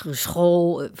de lagere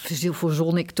school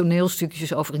voorzon ik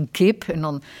toneelstukjes over een kip en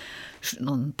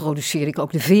dan produceerde ik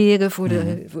ook de veren voor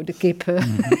de kippen,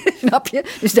 snap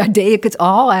je? Dus daar deed ik het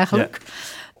al eigenlijk.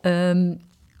 Ja.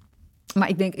 Maar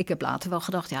ik heb later wel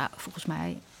gedacht, ja, volgens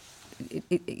mij,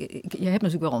 je hebt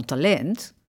natuurlijk wel een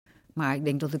talent, maar ik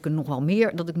denk dat ik nog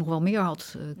wel meer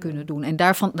had kunnen doen. En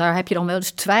daar heb je dan wel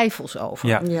eens twijfels over.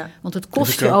 Ja. Ja. Want het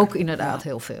kost je ook inderdaad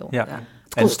heel veel. Ja. Ja.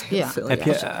 Het kost heel veel. Heb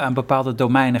je aan bepaalde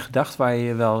domeinen gedacht waar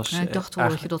je wel eens... ik dacht wel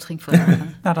dat je dat ging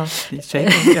vragen. Nou, dat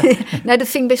zeker. Ja. Nee, dat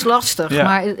vind ik best lastig. Ja.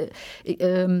 Maar,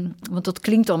 want dat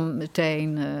klinkt dan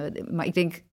meteen... maar ik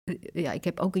denk...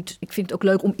 ik vind het ook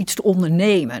leuk om iets te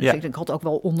ondernemen. Dus ik had ook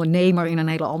wel ondernemer in een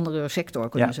hele andere sector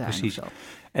kunnen zijn. Precies. Of zo.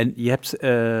 En je hebt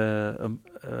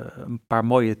een paar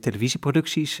mooie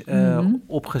televisieproducties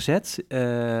opgezet.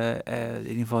 In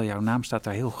ieder geval, jouw naam staat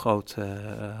daar heel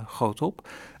groot op.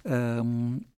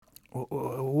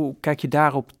 Hoe kijk je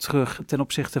daarop terug ten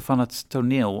opzichte van het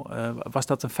toneel? Was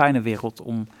dat een fijne wereld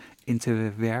om in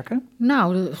te werken?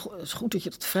 Nou, het is goed dat je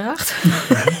dat vraagt.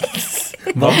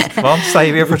 Want sta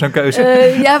je weer voor zo'n keuze?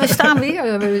 Ja, we staan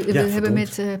weer. We hebben verdomd.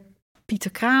 met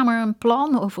Pieter Kramer een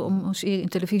plan om een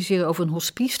televisieserie over een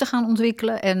hospice te gaan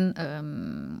ontwikkelen.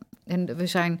 En we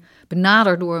zijn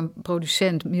benaderd door een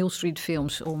producent, Mill Street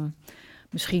Films, om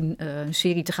misschien een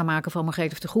serie te gaan maken van Margreet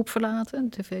heeft de groep verlaten, een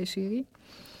tv-serie.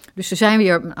 Dus er zijn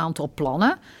weer een aantal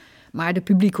plannen. Maar de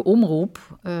publieke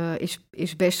omroep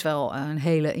is best wel een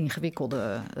hele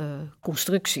ingewikkelde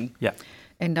constructie. Ja.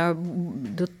 En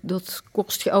dat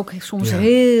kost je ook soms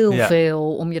heel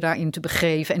veel om je daarin te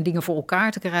begeven en dingen voor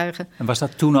elkaar te krijgen. En was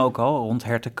dat toen ook al, rond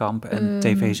Hertenkamp en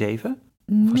TV7?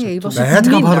 Nee, was Bij het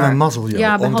Hertenkamp hadden we minder. mazzel, joh.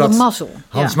 Ja, we Omdat hadden mazzel.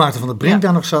 Hans Ja. Maarten van der Brink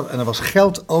daar nog zat en er was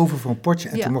geld over voor een potje.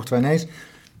 En toen mochten wij ineens...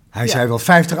 Hij zei wel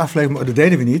 50 afleveringen, maar dat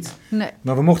deden we niet. Nee.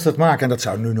 Maar we mochten het maken en dat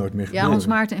zou nu nooit meer gebeuren. Ja, Hans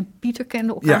Maarten en Pieter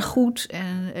kenden elkaar goed.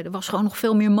 En er was gewoon nog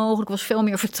veel meer mogelijk. Er was veel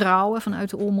meer vertrouwen vanuit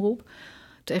de omroep.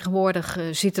 Tegenwoordig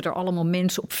zitten er allemaal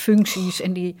mensen op functies.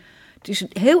 En het is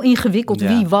heel ingewikkeld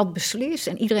wie wat beslist.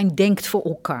 En iedereen denkt voor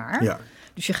elkaar. Ja.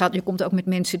 Dus je komt ook met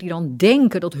mensen die dan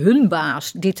denken dat hun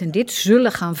baas dit en dit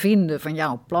zullen gaan vinden van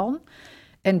jouw plan.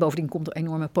 En bovendien komt er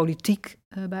enorme politiek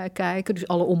bij kijken. Dus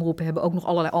alle omroepen hebben ook nog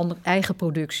allerlei andere eigen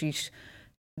producties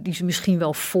die ze misschien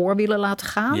wel voor willen laten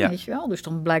gaan, weet je wel. Dus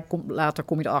dan later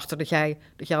kom je erachter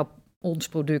dat ons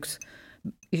product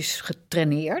is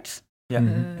getraineerd.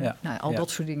 Ja. Nou, dat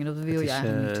soort dingen, dat wil je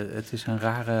eigenlijk niet. Het is een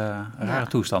rare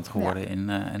toestand geworden.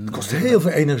 Het kost heel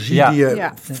veel energie die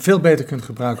je veel beter kunt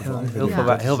gebruiken.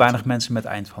 Heel weinig mensen met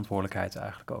eindverantwoordelijkheid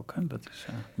eigenlijk ook. Hè? Dat is,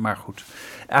 maar goed,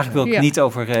 eigenlijk wil ik niet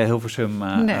over Hilversum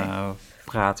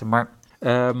praten. Maar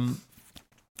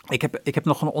ik heb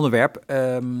nog een onderwerp.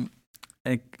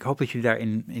 Ik hoop dat jullie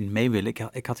daarin mee willen.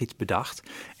 Ik had iets bedacht.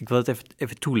 Ik wil het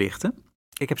even toelichten.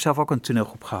 Ik heb zelf ook een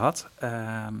toneelgroep gehad.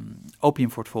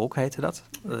 Opium voor het Volk heette dat.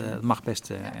 Dat mag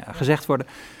best gezegd worden.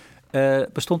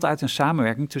 Bestond uit een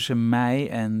samenwerking tussen mij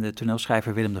en de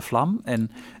toneelschrijver Willem de Vlam.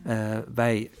 En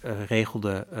wij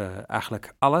regelden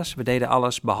eigenlijk alles. We deden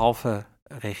alles behalve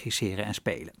regisseren en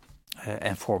spelen.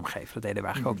 En vormgeven. Dat deden we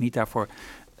eigenlijk ook niet. Daarvoor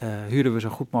huurden we zo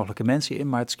goed mogelijke mensen in.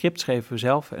 Maar het script schreven we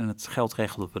zelf en het geld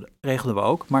regelden we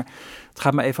ook. Maar het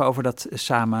gaat me even over dat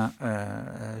samen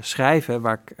schrijven,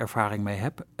 waar ik ervaring mee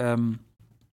heb.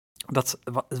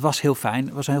 Het was heel fijn,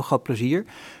 het was een heel groot plezier.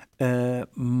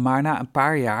 Maar na een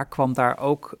paar jaar kwam daar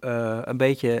ook een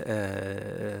beetje...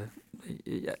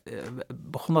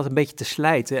 begon dat een beetje te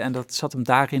slijten. En dat zat hem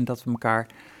daarin dat we elkaar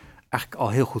eigenlijk al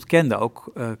heel goed kenden.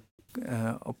 Ook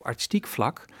op artistiek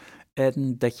vlak.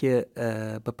 En dat je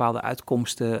bepaalde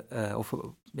uitkomsten,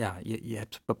 je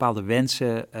hebt bepaalde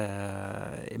wensen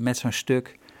met zo'n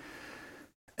stuk.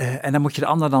 En daar moet je de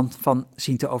ander dan van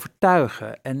zien te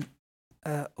overtuigen. En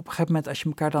op een gegeven moment, als je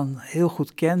elkaar dan heel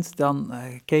goed kent, dan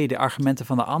ken je de argumenten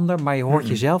van de ander. Maar je hoort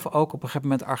jezelf ook op een gegeven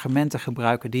moment argumenten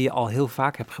gebruiken die je al heel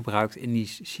vaak hebt gebruikt in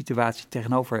die situatie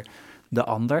tegenover de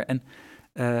ander. En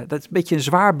dat is een beetje een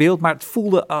zwaar beeld, maar het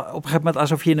voelde op een gegeven moment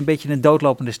alsof je in een beetje een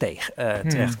doodlopende steeg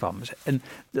terecht kwam. En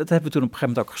dat hebben we toen op een gegeven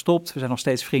moment ook gestopt. We zijn nog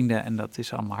steeds vrienden en dat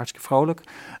is allemaal hartstikke vrolijk.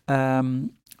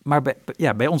 Maar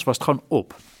bij ons was het gewoon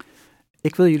op.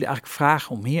 Ik wil jullie eigenlijk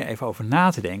vragen om hier even over na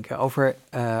te denken,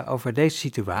 over deze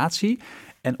situatie.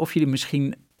 En of jullie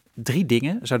misschien 3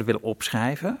 dingen zouden willen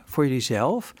opschrijven voor jullie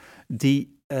zelf,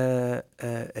 die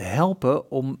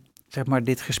helpen om zeg maar,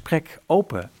 dit gesprek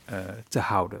open te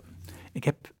houden. Ik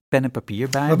heb pen en papier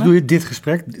bij me. Wat bedoel je, dit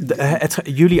gesprek?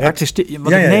 Jullie artistiek.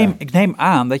 Ik neem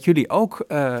aan dat jullie ook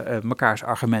mekaars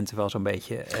argumenten wel zo'n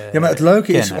beetje maar het leuke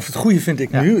kennen. is, of het goede vind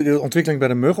ik nu, de ontwikkeling bij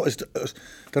de Muggel, is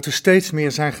dat we steeds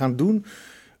meer zijn gaan doen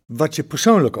wat je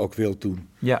persoonlijk ook wilt doen.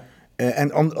 Ja. We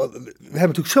hebben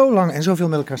natuurlijk zo lang en zoveel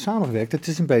met elkaar samengewerkt. Het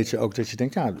is een beetje ook dat je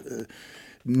denkt,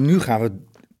 nu gaan we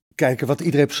kijken wat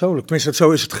iedereen persoonlijk... Tenminste,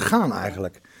 zo is het gegaan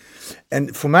eigenlijk.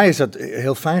 En voor mij is dat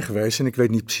heel fijn geweest en ik weet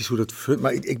niet precies hoe dat...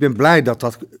 Maar ik ben blij dat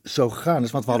dat zo gegaan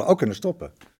is, want we hadden ook kunnen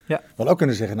stoppen. Ja. We hadden ook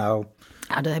kunnen zeggen, nou...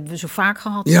 Ja, dat hebben we zo vaak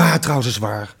gehad. Ja, trouwens is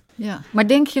waar. Ja. Maar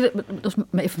denk je, dat is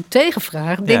even een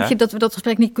tegenvraag, denk je dat we dat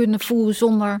gesprek niet kunnen voeren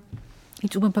zonder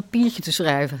iets op een papiertje te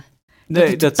schrijven?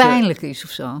 Nee, dat het pijnlijk is of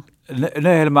zo?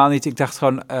 Nee, helemaal niet. Ik dacht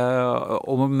gewoon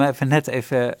om hem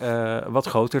even wat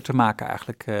groter te maken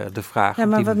eigenlijk, de vraag. Ja,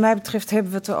 maar wat mij betreft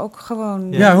hebben we het er ook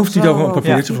gewoon... Ja, hoeft niet over een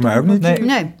papiertje, voor mij ook niet.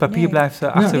 Nee. Papier blijft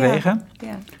achterwege.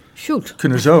 Ja. Shoot.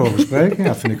 Kunnen we zo over spreken?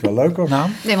 Ja, vind ik wel leuk ook. Nou.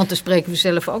 Nee, want daar spreken we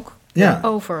zelf ook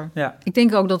over. Ja. Ik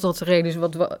denk ook dat dat de reden is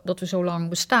dat we zo lang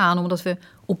bestaan. Omdat we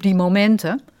op die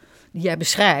momenten die jij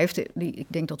beschrijft, ik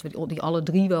denk dat we die alle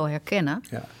 3 wel herkennen.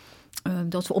 Ja.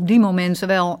 Dat we op die momenten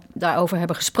wel daarover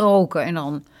hebben gesproken en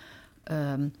dan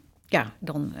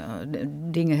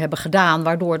dingen hebben gedaan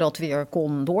waardoor dat weer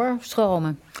kon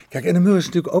doorstromen. Kijk, en de Muggel is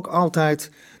natuurlijk ook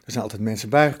altijd Er zijn altijd mensen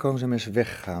bijgekomen, er zijn mensen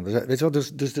weggegaan. Weet je wel,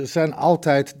 dus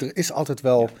er is altijd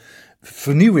wel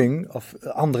vernieuwing of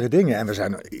andere dingen. En we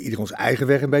zijn ieder ons eigen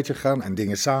weg een beetje gegaan en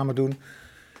dingen samen doen.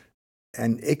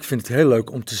 En ik vind het heel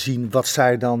leuk om te zien wat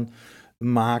zij dan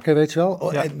maken, weet je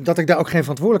wel. Ja. En dat ik daar ook geen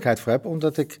verantwoordelijkheid voor heb,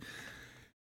 omdat ik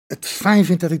het fijn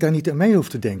vind dat ik daar niet aan mee hoef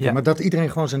te denken. Ja. Maar dat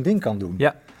iedereen gewoon zijn ding kan doen.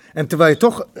 Ja. En terwijl je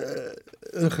toch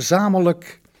een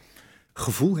gezamenlijk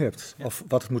gevoel hebt, of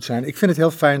wat het moet zijn. Ik vind het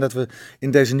heel fijn dat we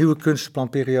in deze nieuwe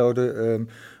kunstenplanperiode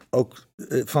ook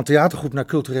van theatergroep naar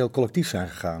cultureel collectief zijn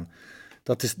gegaan.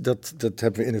 Dat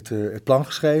hebben we in het plan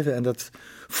geschreven en dat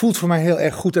voelt voor mij heel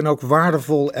erg goed en ook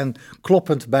waardevol en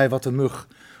kloppend bij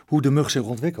hoe de mug zich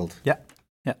ontwikkelt. Ja.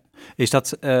 Is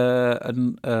dat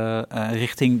een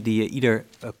richting die je ieder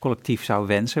collectief zou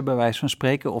wensen, bij wijze van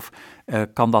spreken? Of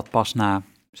kan dat pas na,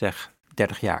 zeg,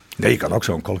 30 jaar? Nee, je kan ook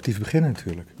zo'n collectief beginnen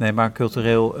natuurlijk. Nee, maar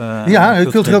cultureel... een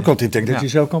cultureel collectief, ik denk dat Ja. je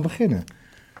zo kan beginnen.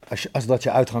 Als dat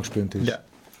je uitgangspunt is. Ja.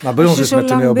 Maar bij ons Als is je het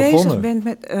zo met lang toneel bezig begonnen.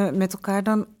 bent met elkaar,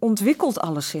 dan ontwikkelt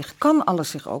alles zich. Kan alles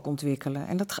zich ook ontwikkelen.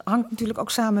 En dat hangt natuurlijk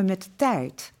ook samen met de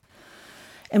tijd.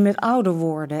 En met ouder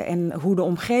worden en hoe de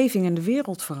omgeving en de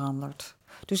wereld verandert.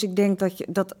 Dus ik denk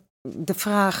dat de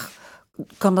vraag,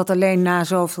 kan dat alleen na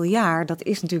zoveel jaar? Dat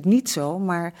is natuurlijk niet zo.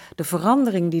 Maar de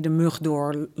verandering die de mug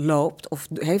doorloopt, of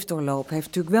heeft doorlopen, heeft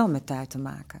natuurlijk wel met tijd te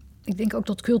maken. Ik denk ook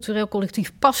dat cultureel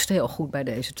collectief past heel goed bij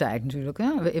deze tijd natuurlijk.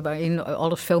 Hè? Waarin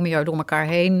alles veel meer door elkaar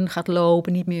heen gaat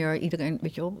lopen. Niet meer iedereen,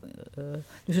 weet je wel.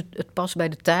 Dus het past bij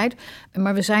de tijd.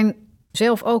 Maar we zijn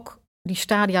zelf ook die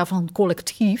stadia van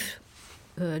collectief,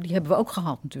 die hebben we ook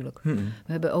gehad natuurlijk.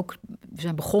 We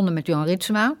zijn begonnen met Jan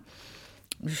Ritsema.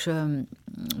 Dus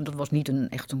dat was niet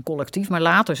echt een collectief. Maar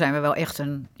later zijn we wel echt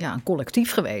een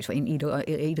collectief geweest. Waarin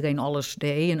iedereen alles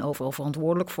deed en overal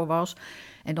verantwoordelijk voor was.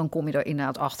 En dan kom je er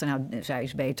inderdaad achter. Nou, zij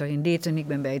is beter in dit en ik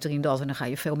ben beter in dat. En dan ga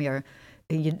je veel meer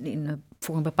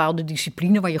voor een bepaalde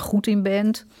discipline waar je goed in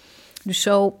bent. Dus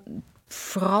zo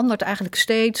verandert eigenlijk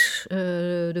steeds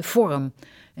de vorm.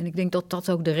 En ik denk dat dat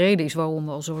ook de reden is waarom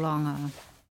we al zo lang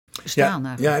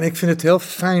bestaan. Ja, en ik vind het heel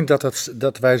fijn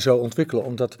dat wij zo ontwikkelen,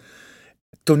 omdat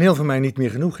toneel voor mij niet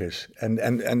meer genoeg is. En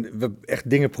we echt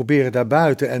dingen proberen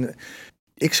daarbuiten. En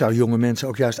ik zou jonge mensen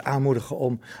ook juist aanmoedigen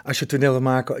om, als je toneel wil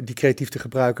maken, die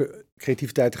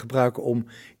creativiteit te gebruiken om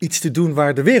iets te doen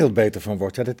waar de wereld beter van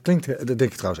wordt. Ja, dat denk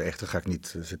ik trouwens echt, dat ga ik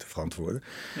niet zitten verantwoorden.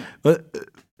 Ja. Maar,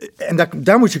 en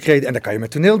daar moet je creatief, en dat kan je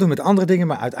met toneel doen, met andere dingen,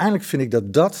 maar uiteindelijk vind ik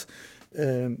dat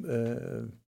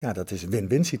is een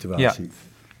win-win situatie. Ja.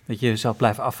 Dat je jezelf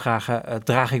blijft afvragen,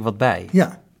 draag ik wat bij?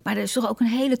 Ja. Maar er is toch ook een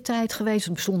hele tijd geweest,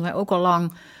 dat bestonden wij ook al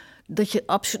lang,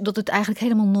 dat het eigenlijk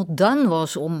helemaal not done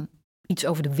was om iets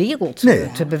over de wereld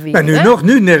te beweren. Maar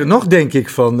nu nog denk ik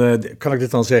van, kan ik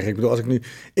dit dan zeggen? Ik bedoel,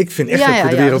 ik vind echt dat we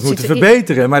de wereld moeten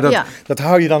verbeteren. Maar dat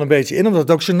hou je dan een beetje in, omdat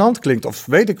het ook gênant klinkt, of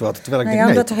weet ik wat. Terwijl ik denk,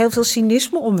 omdat er heel veel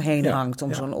cynisme omheen hangt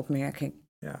om zo'n opmerking.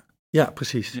 Ja,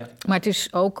 precies. Ja. Maar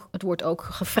het wordt ook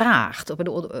gevraagd.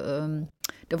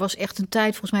 Er was echt een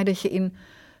tijd volgens mij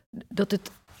dat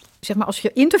het, zeg maar, als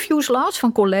je interviews las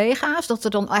van collega's, dat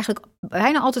er dan eigenlijk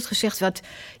bijna altijd gezegd werd,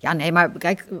 ja, nee, maar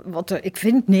kijk, ik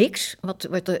vind niks. Moet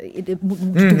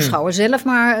de toeschouwer zelf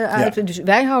maar uit. Ja. Dus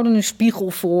wij houden een spiegel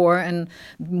voor en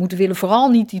willen vooral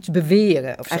niet iets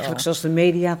beweren. Of eigenlijk zoals de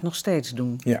media het nog steeds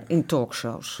doen in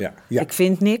talkshows. Ja. Ja. Ik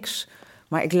vind niks,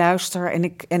 maar ik luister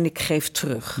en ik geef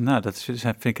terug. Nou, dat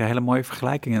vind ik een hele mooie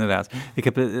vergelijking inderdaad. Ik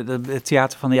heb het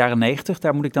theater van de jaren 90,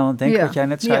 daar moet ik dan aan denken, wat jij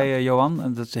net zei,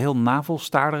 Johan. Dat is heel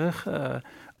navelstaarderig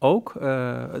ook.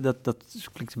 Dat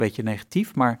klinkt een beetje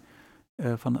negatief, maar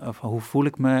van hoe voel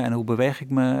ik me en hoe beweeg ik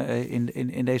me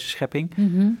in deze schepping.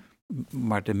 Mm-hmm.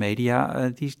 Maar de media,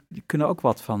 die kunnen ook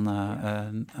wat van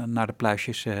naar de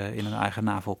pluisjes in hun eigen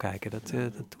navel kijken. Dat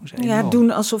doen ze enorm. Ja,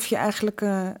 doen alsof je eigenlijk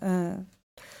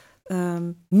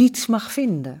niets mag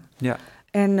vinden. Ja.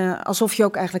 En alsof je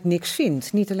ook eigenlijk niks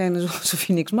vindt. Niet alleen alsof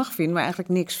je niks mag vinden, maar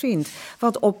eigenlijk niks vindt.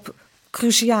 Wat op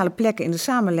cruciale plekken in de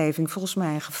samenleving volgens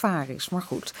mij een gevaar is. Maar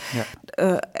goed.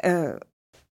 Ja.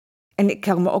 En ik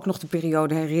kan me ook nog de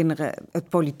periode herinneren. Het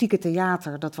politieke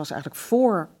theater, dat was eigenlijk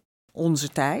voor onze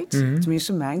tijd. Mm-hmm.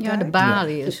 Tenminste mijn tijd. Ja, de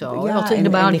balie en zo. Wat er in de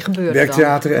balie gebeurde.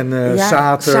 Werktheater en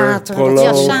Sater, Proloog.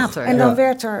 Ja, Sater. En dan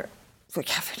werd er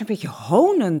een beetje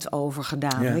honend over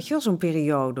gedaan. Ja. Weet je wel, zo'n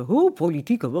periode. Hoe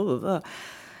politiek.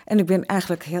 En ik ben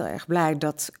eigenlijk heel erg blij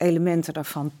dat elementen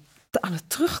daarvan aan het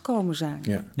terugkomen zijn.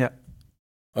 Ja.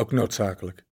 Ook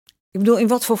noodzakelijk. Ik bedoel, in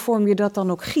wat voor vorm je dat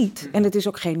dan ook giet. En het is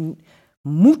ook geen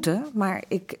moeten, maar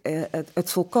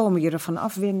het volkomen je ervan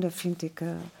afwinden vind ik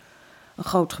een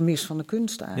groot gemis van de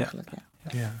kunst eigenlijk.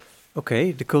 Ja.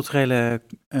 Oké, de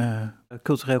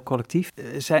cultureel collectief.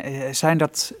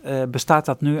 Bestaat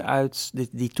dat nu uit,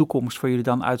 die toekomst voor jullie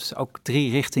dan uit ook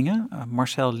 3 richtingen?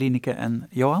 Marcel, Lineke en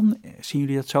Johan. Zien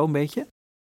jullie dat zo een beetje?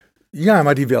 Ja,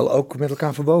 maar die wel ook met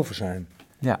elkaar verboven zijn.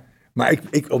 Ja. Maar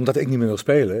omdat ik niet meer wil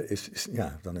spelen,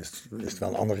 dan is het wel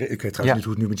een andere... Ik weet trouwens niet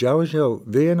hoe het nu met jou is, Jo.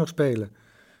 Wil jij nog spelen?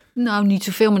 Nou, niet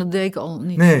zoveel, maar dat deed ik al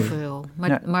niet zoveel.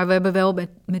 Maar we hebben wel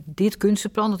met dit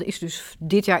kunstenplan, dat is dus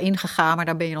dit jaar ingegaan, maar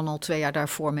daar ben je dan al 2 jaar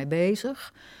daarvoor mee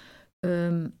bezig.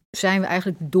 Zijn we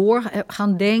eigenlijk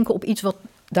gaan denken op iets wat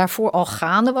daarvoor al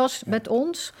gaande was met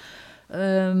ons.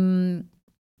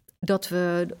 Dat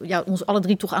we ons alle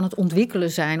 3 toch aan het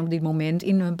ontwikkelen zijn op dit moment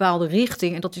in een bepaalde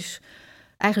richting. En dat is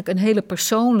eigenlijk een hele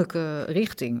persoonlijke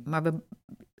richting. Maar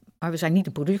we zijn niet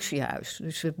een productiehuis.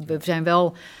 Dus we zijn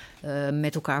wel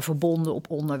met elkaar verbonden op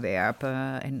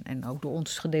onderwerpen. En ook door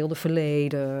ons gedeelde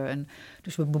verleden.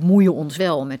 Dus we bemoeien ons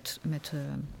wel met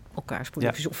elkaars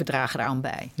producties. Of we dragen eraan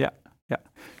bij. Ja.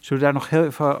 Zullen we daar nog heel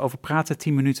even over praten?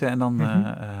 10 minuten en dan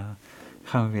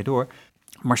gaan we weer door.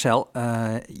 Marcel,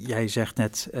 jij zegt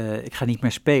net, ik ga niet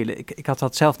meer spelen. Ik had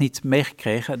dat zelf niet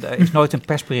meegekregen. Er is nooit een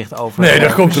persbericht over. Nee,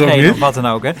 dat komt er ook niet. Of wat dan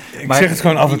ook. Hè. Ik zeg het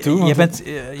gewoon af en toe.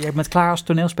 Je bent klaar als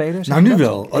toneelspeler? Nou, nu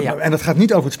wel. Ja. En dat gaat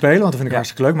niet over het spelen, want dat vind ik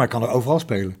hartstikke leuk. Maar ik kan er overal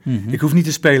spelen. Ik hoef niet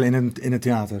te spelen in het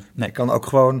theater. Nee. Ik kan ook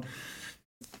gewoon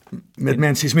met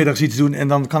mensen 's middags iets doen. En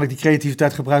dan kan ik die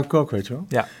creativiteit gebruiken ook, weet je wel.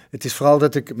 Ja. Het is vooral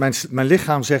dat mijn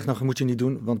lichaam zegt, dat moet je niet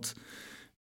doen, want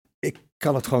ik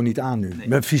kan het gewoon niet aan nu. Nee.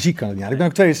 Mijn fysiek kan het niet aan. Ik ben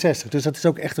ook 62, dus dat is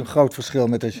ook echt een groot verschil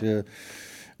met als je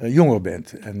jonger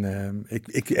bent. En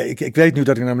ik weet nu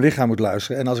dat ik naar mijn lichaam moet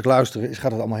luisteren. En als ik luister,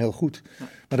 gaat het allemaal heel goed. Ja.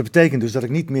 Maar dat betekent dus dat ik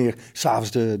niet meer 's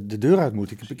avonds de deur uit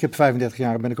moet. Ik heb 35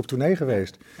 jaar ben ik op tournee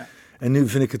geweest. Ja. En nu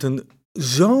vind ik het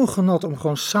zo'n genot om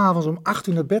gewoon 's avonds om 8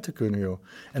 uur naar bed te kunnen, joh.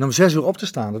 En om 6 uur op te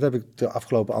staan. Dat heb ik de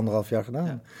afgelopen 1,5 jaar gedaan.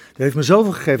 Ja. Dat heeft me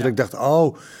zoveel gegeven dat ik dacht,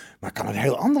 maar ik kan een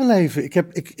heel ander leven.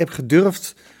 Ik heb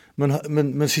gedurfd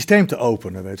mijn systeem te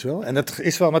openen, weet je wel. En dat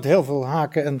is wel met heel veel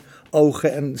haken en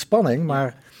ogen en spanning,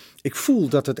 maar ik voel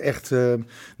dat het echt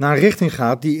naar een richting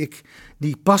gaat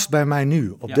die past bij mij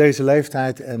nu, op deze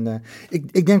leeftijd. En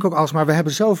ik denk ook alsmaar, we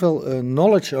hebben zoveel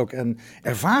knowledge ook en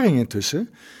ervaring intussen,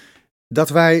 dat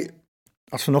wij,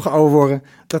 als we nog ouder worden,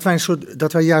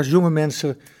 dat wij juist jonge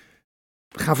mensen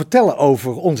gaan vertellen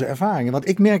over onze ervaringen. Want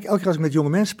ik merk elke keer als ik met jonge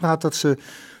mensen praat, dat ze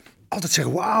altijd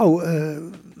zeggen, wauw,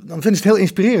 dan vinden ze het heel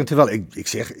inspirerend. Terwijl ik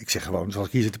zeg gewoon, zoals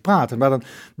ik hier zit te praten. Maar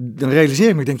dan realiseer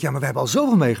ik me, ik denk, maar we hebben al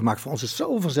zoveel meegemaakt. Voor ons is het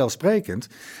zo vanzelfsprekend.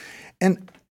 En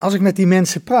als ik met die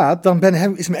mensen praat, dan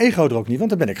is mijn ego er ook niet. Want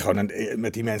dan ben ik gewoon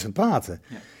met die mensen aan het praten.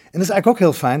 Ja. En dat is eigenlijk ook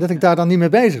heel fijn dat ik daar dan niet mee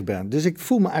bezig ben. Dus ik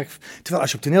voel me eigenlijk, terwijl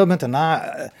als je op toneel bent,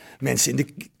 daarna mensen in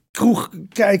de kroeg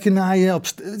kijken naar je.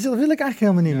 Dat wil ik eigenlijk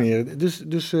helemaal niet meer.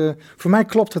 Dus voor mij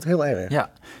klopt het heel erg.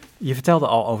 Ja. Je vertelde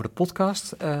al over de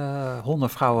podcast,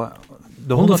 100 vrouwen,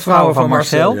 de 100 vrouwen van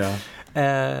Marcel. Ja.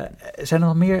 Zijn er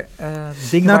nog meer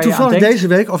dingen waar je aan denkt? Deze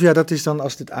week, dat is dan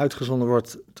als dit uitgezonden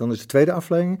wordt, dan is de tweede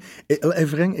aflevering.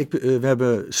 We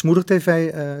hebben Smoeder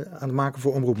TV aan het maken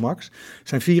voor Omroep Max. Er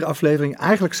zijn 4 afleveringen.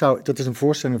 Eigenlijk dat is een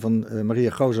voorstelling van Maria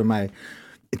Goos en mij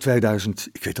in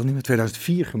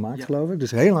 2004 gemaakt, geloof ik.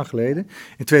 Dus heel lang geleden.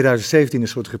 In 2017 een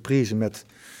soort reprise met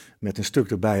een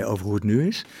stuk erbij over hoe het nu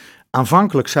is.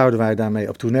 Aanvankelijk zouden wij daarmee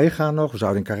op tournee gaan nog. We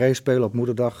zouden in Carré spelen op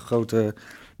Moederdag, grote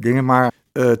dingen. Maar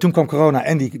toen kwam corona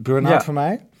en die burn-out van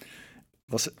mij.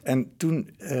 Toen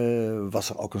was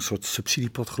er ook een soort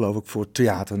subsidiepot, geloof ik, voor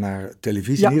theater naar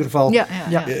televisie. Ja. In ieder geval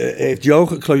heeft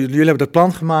jullie hebben dat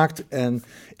plan gemaakt. En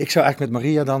ik zou eigenlijk met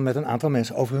Maria dan met een aantal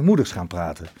mensen over hun moeders gaan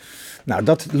praten. Nou,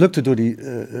 dat lukte door die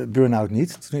burn-out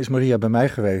niet. Toen is Maria bij mij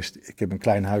geweest. Ik heb een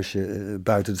klein huisje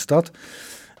buiten de stad.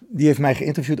 Die heeft mij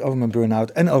geïnterviewd over mijn burn-out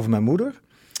en over mijn moeder.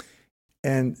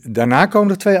 En daarna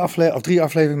komen er 3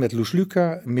 afleveringen met Loes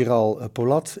Luca, Miral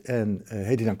Polat en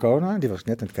Hedy Dancona. Die was ik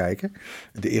net aan het kijken,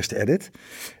 de eerste edit.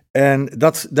 En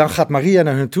dan gaat Maria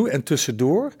naar hun toe en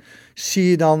tussendoor zie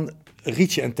je dan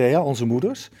Rietje en Thea, onze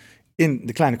moeders, in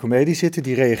de kleine komedie zitten.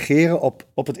 Die reageren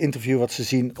op het interview wat ze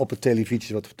zien op het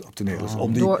televisie wat op toneel is.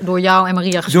 Door jou en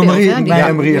Maria gespeeld, door mij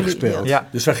en Maria gespeeld. Ja.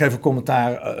 Dus wij geven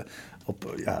commentaar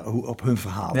op hun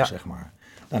verhaal, zeg maar.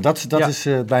 Nou, dat is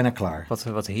bijna klaar.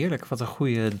 Wat heerlijk, wat een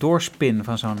goede doorspin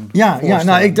van zo'n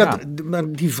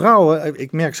maar die vrouwen,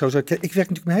 ik merk zo, ik werk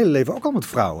natuurlijk mijn hele leven ook al met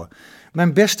vrouwen.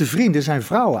 Mijn beste vrienden zijn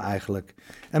vrouwen eigenlijk.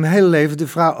 En mijn hele leven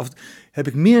heb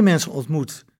ik meer mensen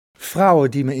ontmoet,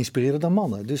 vrouwen die me inspireren dan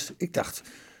mannen. Dus ik dacht,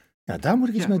 daar moet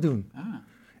ik iets mee doen. Ah.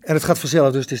 En het gaat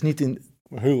vanzelf, dus het is niet een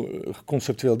heel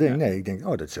conceptueel ding. Nee, ik denk,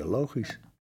 dat is heel logisch.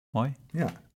 Mooi. Ja.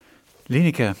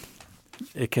 Lineke,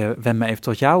 Ik wend me even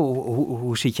tot jou.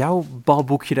 Hoe ziet jouw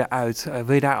balboekje eruit?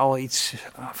 Wil je daar al iets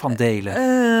van delen?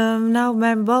 Nou,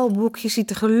 mijn balboekje ziet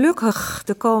er gelukkig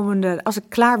de komende... Als ik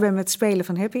klaar ben met het spelen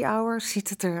van Happy Hour, ziet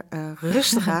het er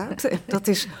rustig uit. Dat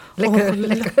is lekker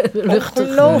luchtig.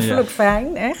 Ongelooflijk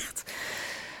fijn, echt.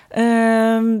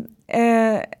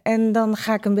 En dan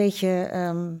ga ik een beetje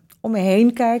om me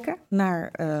heen kijken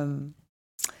naar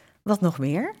wat nog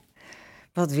meer.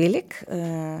 Wat wil ik?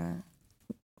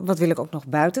 Wat wil ik ook nog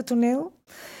buiten toneel?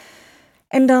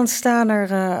 En dan staan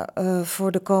er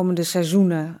voor de komende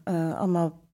seizoenen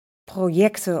allemaal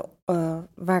projecten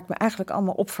waar ik me eigenlijk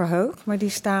allemaal op verheug. Maar die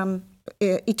staan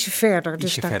ietsje verder,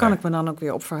 dus daar kan ik me dan ook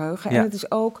weer op verheugen. Ja. En het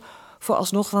is ook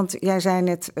vooralsnog, want jij zei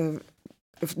net...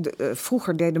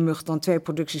 vroeger deed de Mug dan 2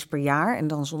 producties per jaar en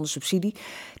dan zonder subsidie.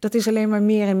 Dat is alleen maar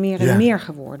meer en meer en meer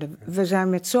geworden. We zijn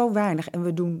met zo weinig en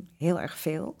we doen heel erg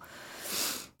veel.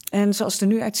 En zoals het er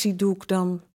nu uitziet, doe ik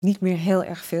dan niet meer heel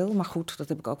erg veel. Maar goed, dat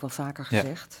heb ik ook wel vaker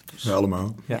gezegd. Dus, ja,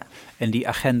 allemaal. Ja. En die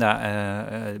agenda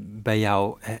bij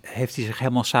jou, heeft die zich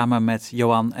helemaal samen met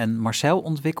Johan en Marcel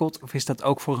ontwikkeld? Of is dat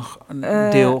ook voor een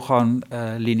deel gewoon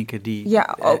Lineke die...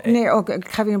 Ja, ook. Ik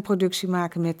ga weer een productie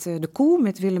maken met De Koe,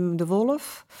 met Willem de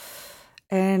Wolf.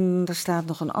 En er staat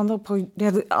nog een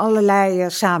andere allerlei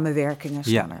samenwerkingen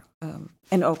staan er.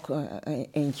 En ook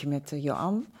eentje met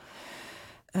Johan.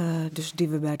 Dus die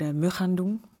we bij de Mug gaan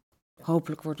doen.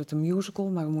 Hopelijk wordt het een musical,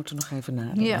 maar we moeten nog even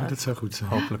nadenken. Ja, dat zou goed zijn.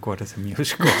 Hopelijk wordt het een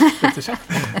musical.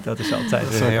 dat is altijd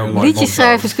heel mooi.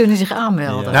 Liedjeschrijvers kunnen zich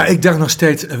aanmelden. Ja. Nou, ik dacht nog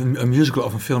steeds, een musical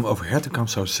of een film over Hertekamp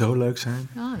zou zo leuk zijn.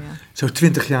 Oh, ja. Zo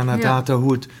 20 jaar na dato,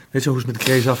 hoe het met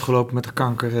Grace is afgelopen met de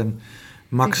kanker en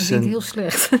Max. Ik vind het heel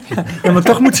slecht. Ja, maar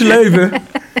toch moet ze leven. Maar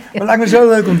het lijkt me zo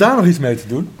leuk om daar nog iets mee te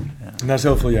doen. Na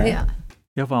zoveel jaar. Ja.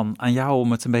 Johan, aan jou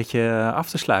om het een beetje af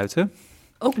te sluiten.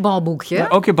 Ook balboekje? Ja,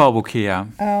 ook je balboekje, ja.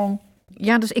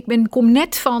 Ja, dus ik kom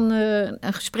net van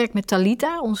een gesprek met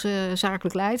Talita, onze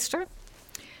zakelijk leidster.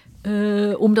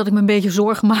 Omdat ik me een beetje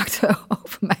zorgen maakte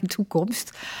over mijn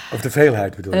toekomst. Over de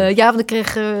veelheid bedoel je? Ja, want ik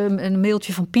kreeg een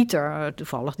mailtje van Pieter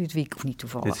toevallig dit weekend. Of niet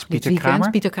toevallig, dit is Pieter Kramer?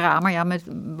 Pieter Kramer, ja,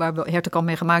 waar we Hertekamp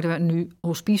mee gemaakt hebben en nu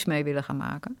hospice mee willen gaan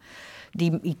maken.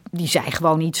 Die zei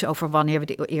gewoon iets over wanneer we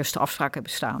de eerste afspraak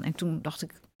hebben staan. En toen dacht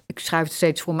ik schrijf het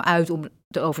steeds voor me uit om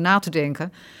erover na te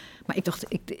denken. Maar ik dacht,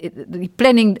 die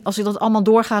planning, als dat allemaal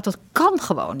doorgaat, dat kan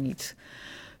gewoon niet.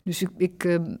 Dus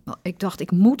ik dacht,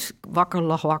 ik moet,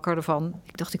 wakker ervan.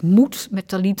 Ik dacht, ik moet met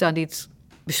Talita dit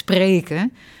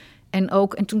bespreken.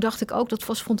 En toen dacht ik ook,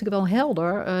 vond ik wel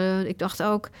helder. Ik dacht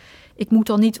ook, ik moet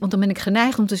dan niet, want dan ben ik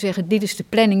geneigd om te zeggen, dit is de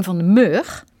planning van de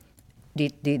Mug.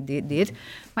 Dit.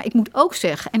 Maar ik moet ook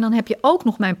zeggen, en dan heb je ook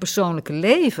nog mijn persoonlijke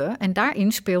leven. En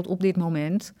daarin speelt op dit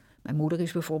moment... Mijn moeder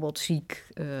is bijvoorbeeld ziek,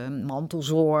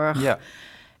 mantelzorg. Ja.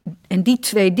 En die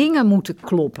 2 dingen moeten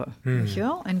kloppen, weet je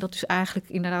wel? En dat is eigenlijk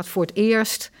inderdaad voor het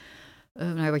eerst...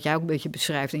 wat jij ook een beetje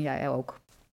beschrijft en jij ook.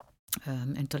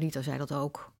 En Talita zei dat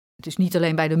ook. Het is niet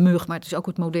alleen bij de Mug, maar het is ook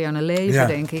het moderne leven,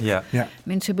 denk ik. Ja. Ja.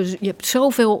 Mensen hebben... Je hebt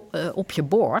zoveel op je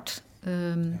bord.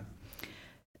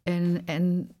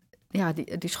 Ja,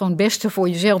 het is gewoon het beste voor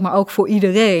jezelf, maar ook voor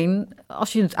iedereen,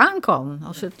 als je het aan kan.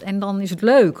 En dan is het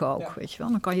leuk ook, weet je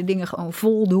wel. Dan kan je dingen gewoon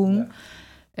vol doen. Ja.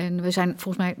 En we zijn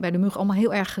volgens mij bij de Mug allemaal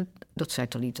heel erg... Dat zei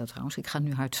Talita trouwens, ik ga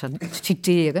nu hard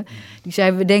citeren. Die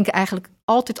zei, we denken eigenlijk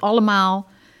altijd allemaal...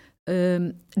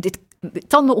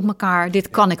 tanden op elkaar, dit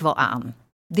kan ik wel aan.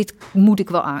 Dit moet ik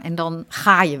wel aan. En dan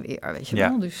ga je weer, weet je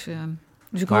wel. Dus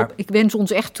ik wens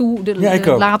ons echt toe,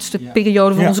 de laatste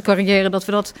periode van onze carrière...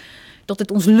 dat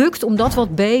het ons lukt om dat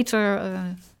wat beter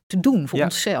te doen voor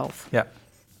onszelf. Ja.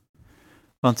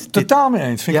 Want totaal mee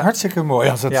eens. Vind ik hartstikke mooi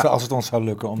als het ons zou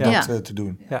lukken om dat te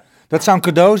doen. Ja. Dat zou een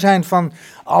cadeau zijn van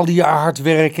al die jaar hard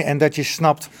werken en dat je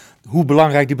snapt hoe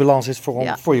belangrijk die balans is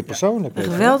voor je persoonlijk. Een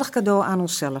geweldig cadeau aan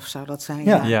onszelf zou dat zijn.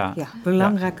 Ja.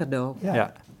 Belangrijk cadeau.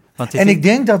 Ja. En ik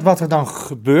denk dat wat er dan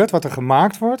gebeurt, wat er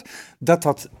gemaakt wordt,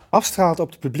 dat afstraalt op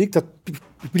het publiek, dat het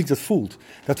publiek dat voelt.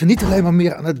 Dat we niet alleen maar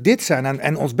meer aan het dit zijn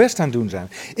en ons best aan het doen zijn.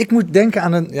 Ik moet denken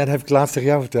aan dat heb ik laatst tegen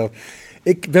jou verteld.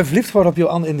 Ik ben verliefd geworden op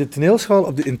Johan in de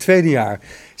toneelschool in het 2e jaar.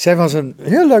 Zij was een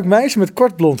heel leuk meisje met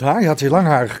kort blond haar. Die had ze lang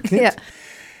haar geknipt. Ja.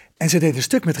 En ze deed een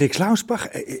stuk met Rick Launsbach,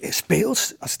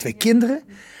 speels, als 2 kinderen.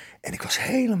 En ik was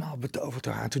helemaal betoverd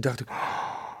door haar. Toen dacht ik,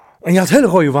 en je had hele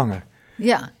rode wangen.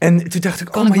 Ja. En toen dacht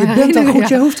ik, maar je bent al goed.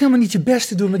 Je hoeft helemaal niet je best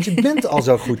te doen, want je bent al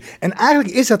zo goed. En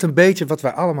eigenlijk is dat een beetje wat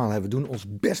wij allemaal hebben. We doen ons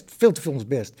best, veel te veel ons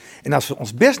best. En als we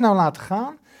ons best nou laten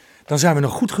gaan, dan zijn we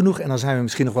nog goed genoeg en dan zijn we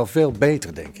misschien nog wel veel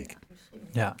beter, denk ik.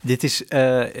 Ja, dit is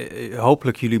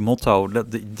hopelijk jullie motto.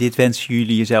 Dit wensen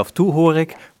jullie jezelf toe, hoor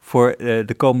ik, voor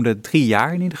de komende 3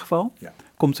 jaar in ieder geval. Ja.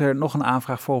 Komt er nog een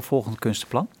aanvraag voor een volgend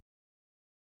kunstenplan?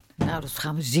 Nou, dat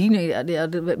gaan we zien.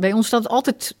 Bij ons staat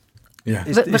altijd... Ja.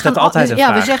 Is dat altijd een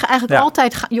vraag? We zeggen eigenlijk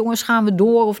altijd, jongens, gaan we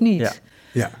door of niet?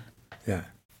 Ja.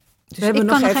 Dus we hebben ik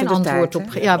nog kan er even geen de antwoord tijd, op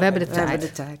hè? geven. Ja, we hebben de We hebben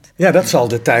tijd. de tijd. Ja, dat zal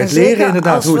de tijd En zeker leren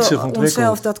inderdaad hoe het zich Als we ontwikkelt.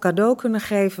 onszelf dat cadeau kunnen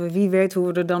geven, wie weet hoe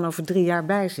we er dan over 3 jaar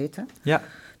bij zitten. Ja,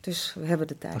 Dus we hebben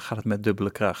de tijd. dan gaat het met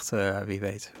dubbele kracht, wie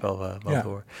weet, wel Ja.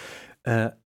 door.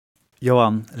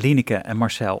 Johan, Lieneke en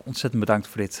Marcel, ontzettend bedankt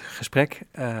voor dit gesprek.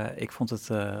 Ik vond het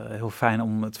heel fijn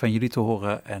om het van jullie te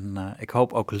horen en ik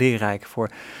hoop ook leerrijk voor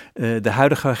de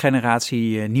huidige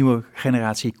generatie, nieuwe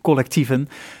generatie collectieven.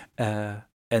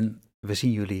 En we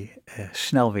zien jullie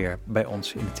snel weer bij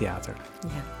ons in het theater. Ja.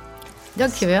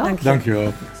 Dankjewel.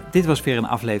 Dankjewel. Dit was weer een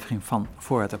aflevering van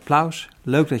Voor het Applaus.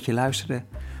 Leuk dat je luisterde.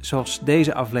 Zoals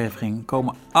deze aflevering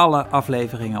komen alle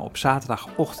afleveringen op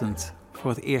zaterdagochtend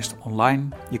voor het eerst online.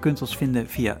 Je kunt ons vinden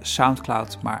via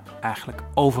SoundCloud, maar eigenlijk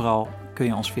overal kun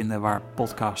je ons vinden waar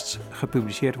podcasts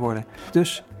gepubliceerd worden.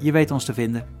 Dus je weet ons te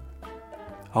vinden.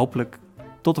 Hopelijk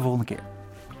tot de volgende keer.